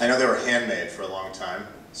 I know they were handmade for a long time.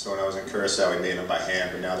 So when I was in Curacao, we made them by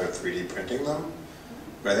hand, but now they're 3D printing them.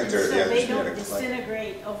 But I think they're, so yeah, they they're don't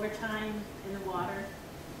disintegrate over time in the water?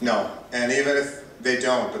 No, and even if they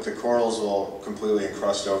don't, but the corals will completely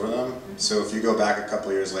encrust over them. So if you go back a couple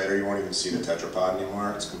of years later, you won't even see the tetrapod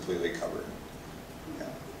anymore. It's completely covered. Yeah.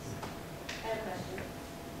 I have a question.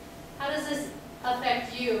 How does this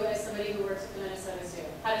affect you as somebody who works at the Minnesota Zoo?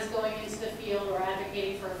 How does going into the field or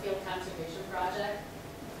advocating for a field conservation project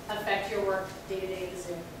affect your work day-to-day at the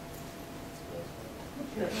zoo?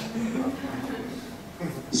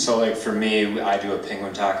 So like for me, I do a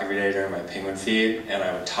penguin talk every day during my penguin feed, and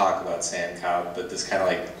I would talk about sand cow, but this kind of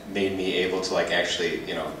like made me able to like actually,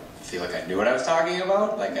 you know, feel like I knew what I was talking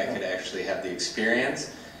about, like I could actually have the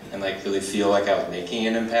experience and like really feel like I was making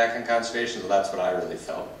an impact on conservation, so that's what I really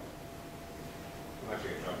felt.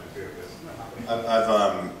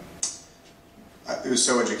 It was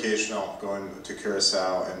so educational going to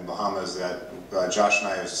Curacao and Bahamas that Josh and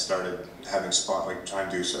I have started having trying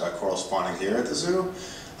to do coral spawning here at the zoo.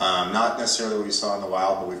 Not necessarily what we saw in the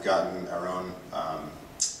wild, but we've gotten our own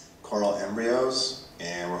coral embryos,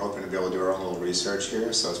 and we're hoping to be able to do our own little research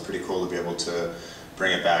here. So it's pretty cool to be able to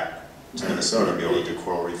bring it back to Minnesota and be able to do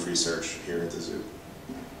coral reef research here at the zoo.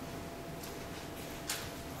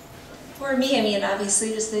 For me, I mean,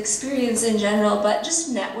 obviously just the experience in general, but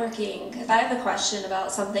just networking. If I have a question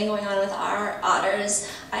about something going on with our otters,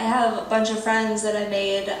 I have a bunch of friends that I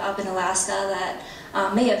made up in Alaska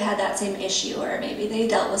that may have had that same issue, or maybe they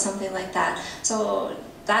dealt with something like that. So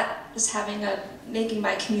that just making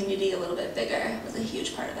my community a little bit bigger was a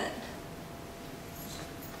huge part of it.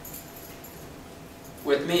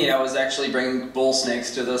 With me, I was actually bringing bull snakes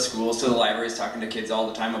to the schools, to the libraries, talking to kids all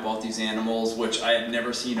the time about these animals, which I had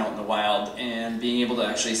never seen out in the wild, and being able to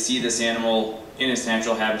actually see this animal in its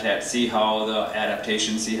natural habitat, see how the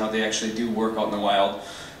adaptations, see how they actually do work out in the wild,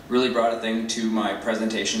 really brought a thing to my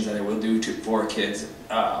presentations that I will do for kids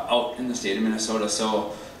out in the state of Minnesota.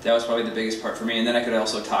 So that was probably the biggest part for me. And then I could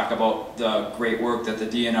also talk about the great work that the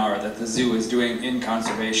DNR, that the zoo is doing in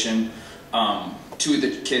conservation, to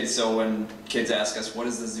the kids. So when kids ask us, what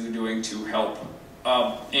is the zoo doing to help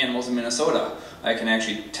animals in Minnesota, I can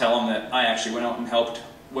actually tell them that I actually went out and helped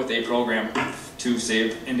with a program to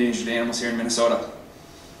save endangered animals here in Minnesota.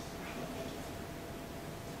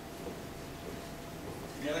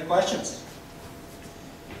 Any other questions?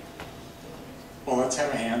 Well, let's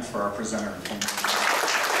have a hand for our presenter. Thank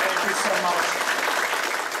you so much.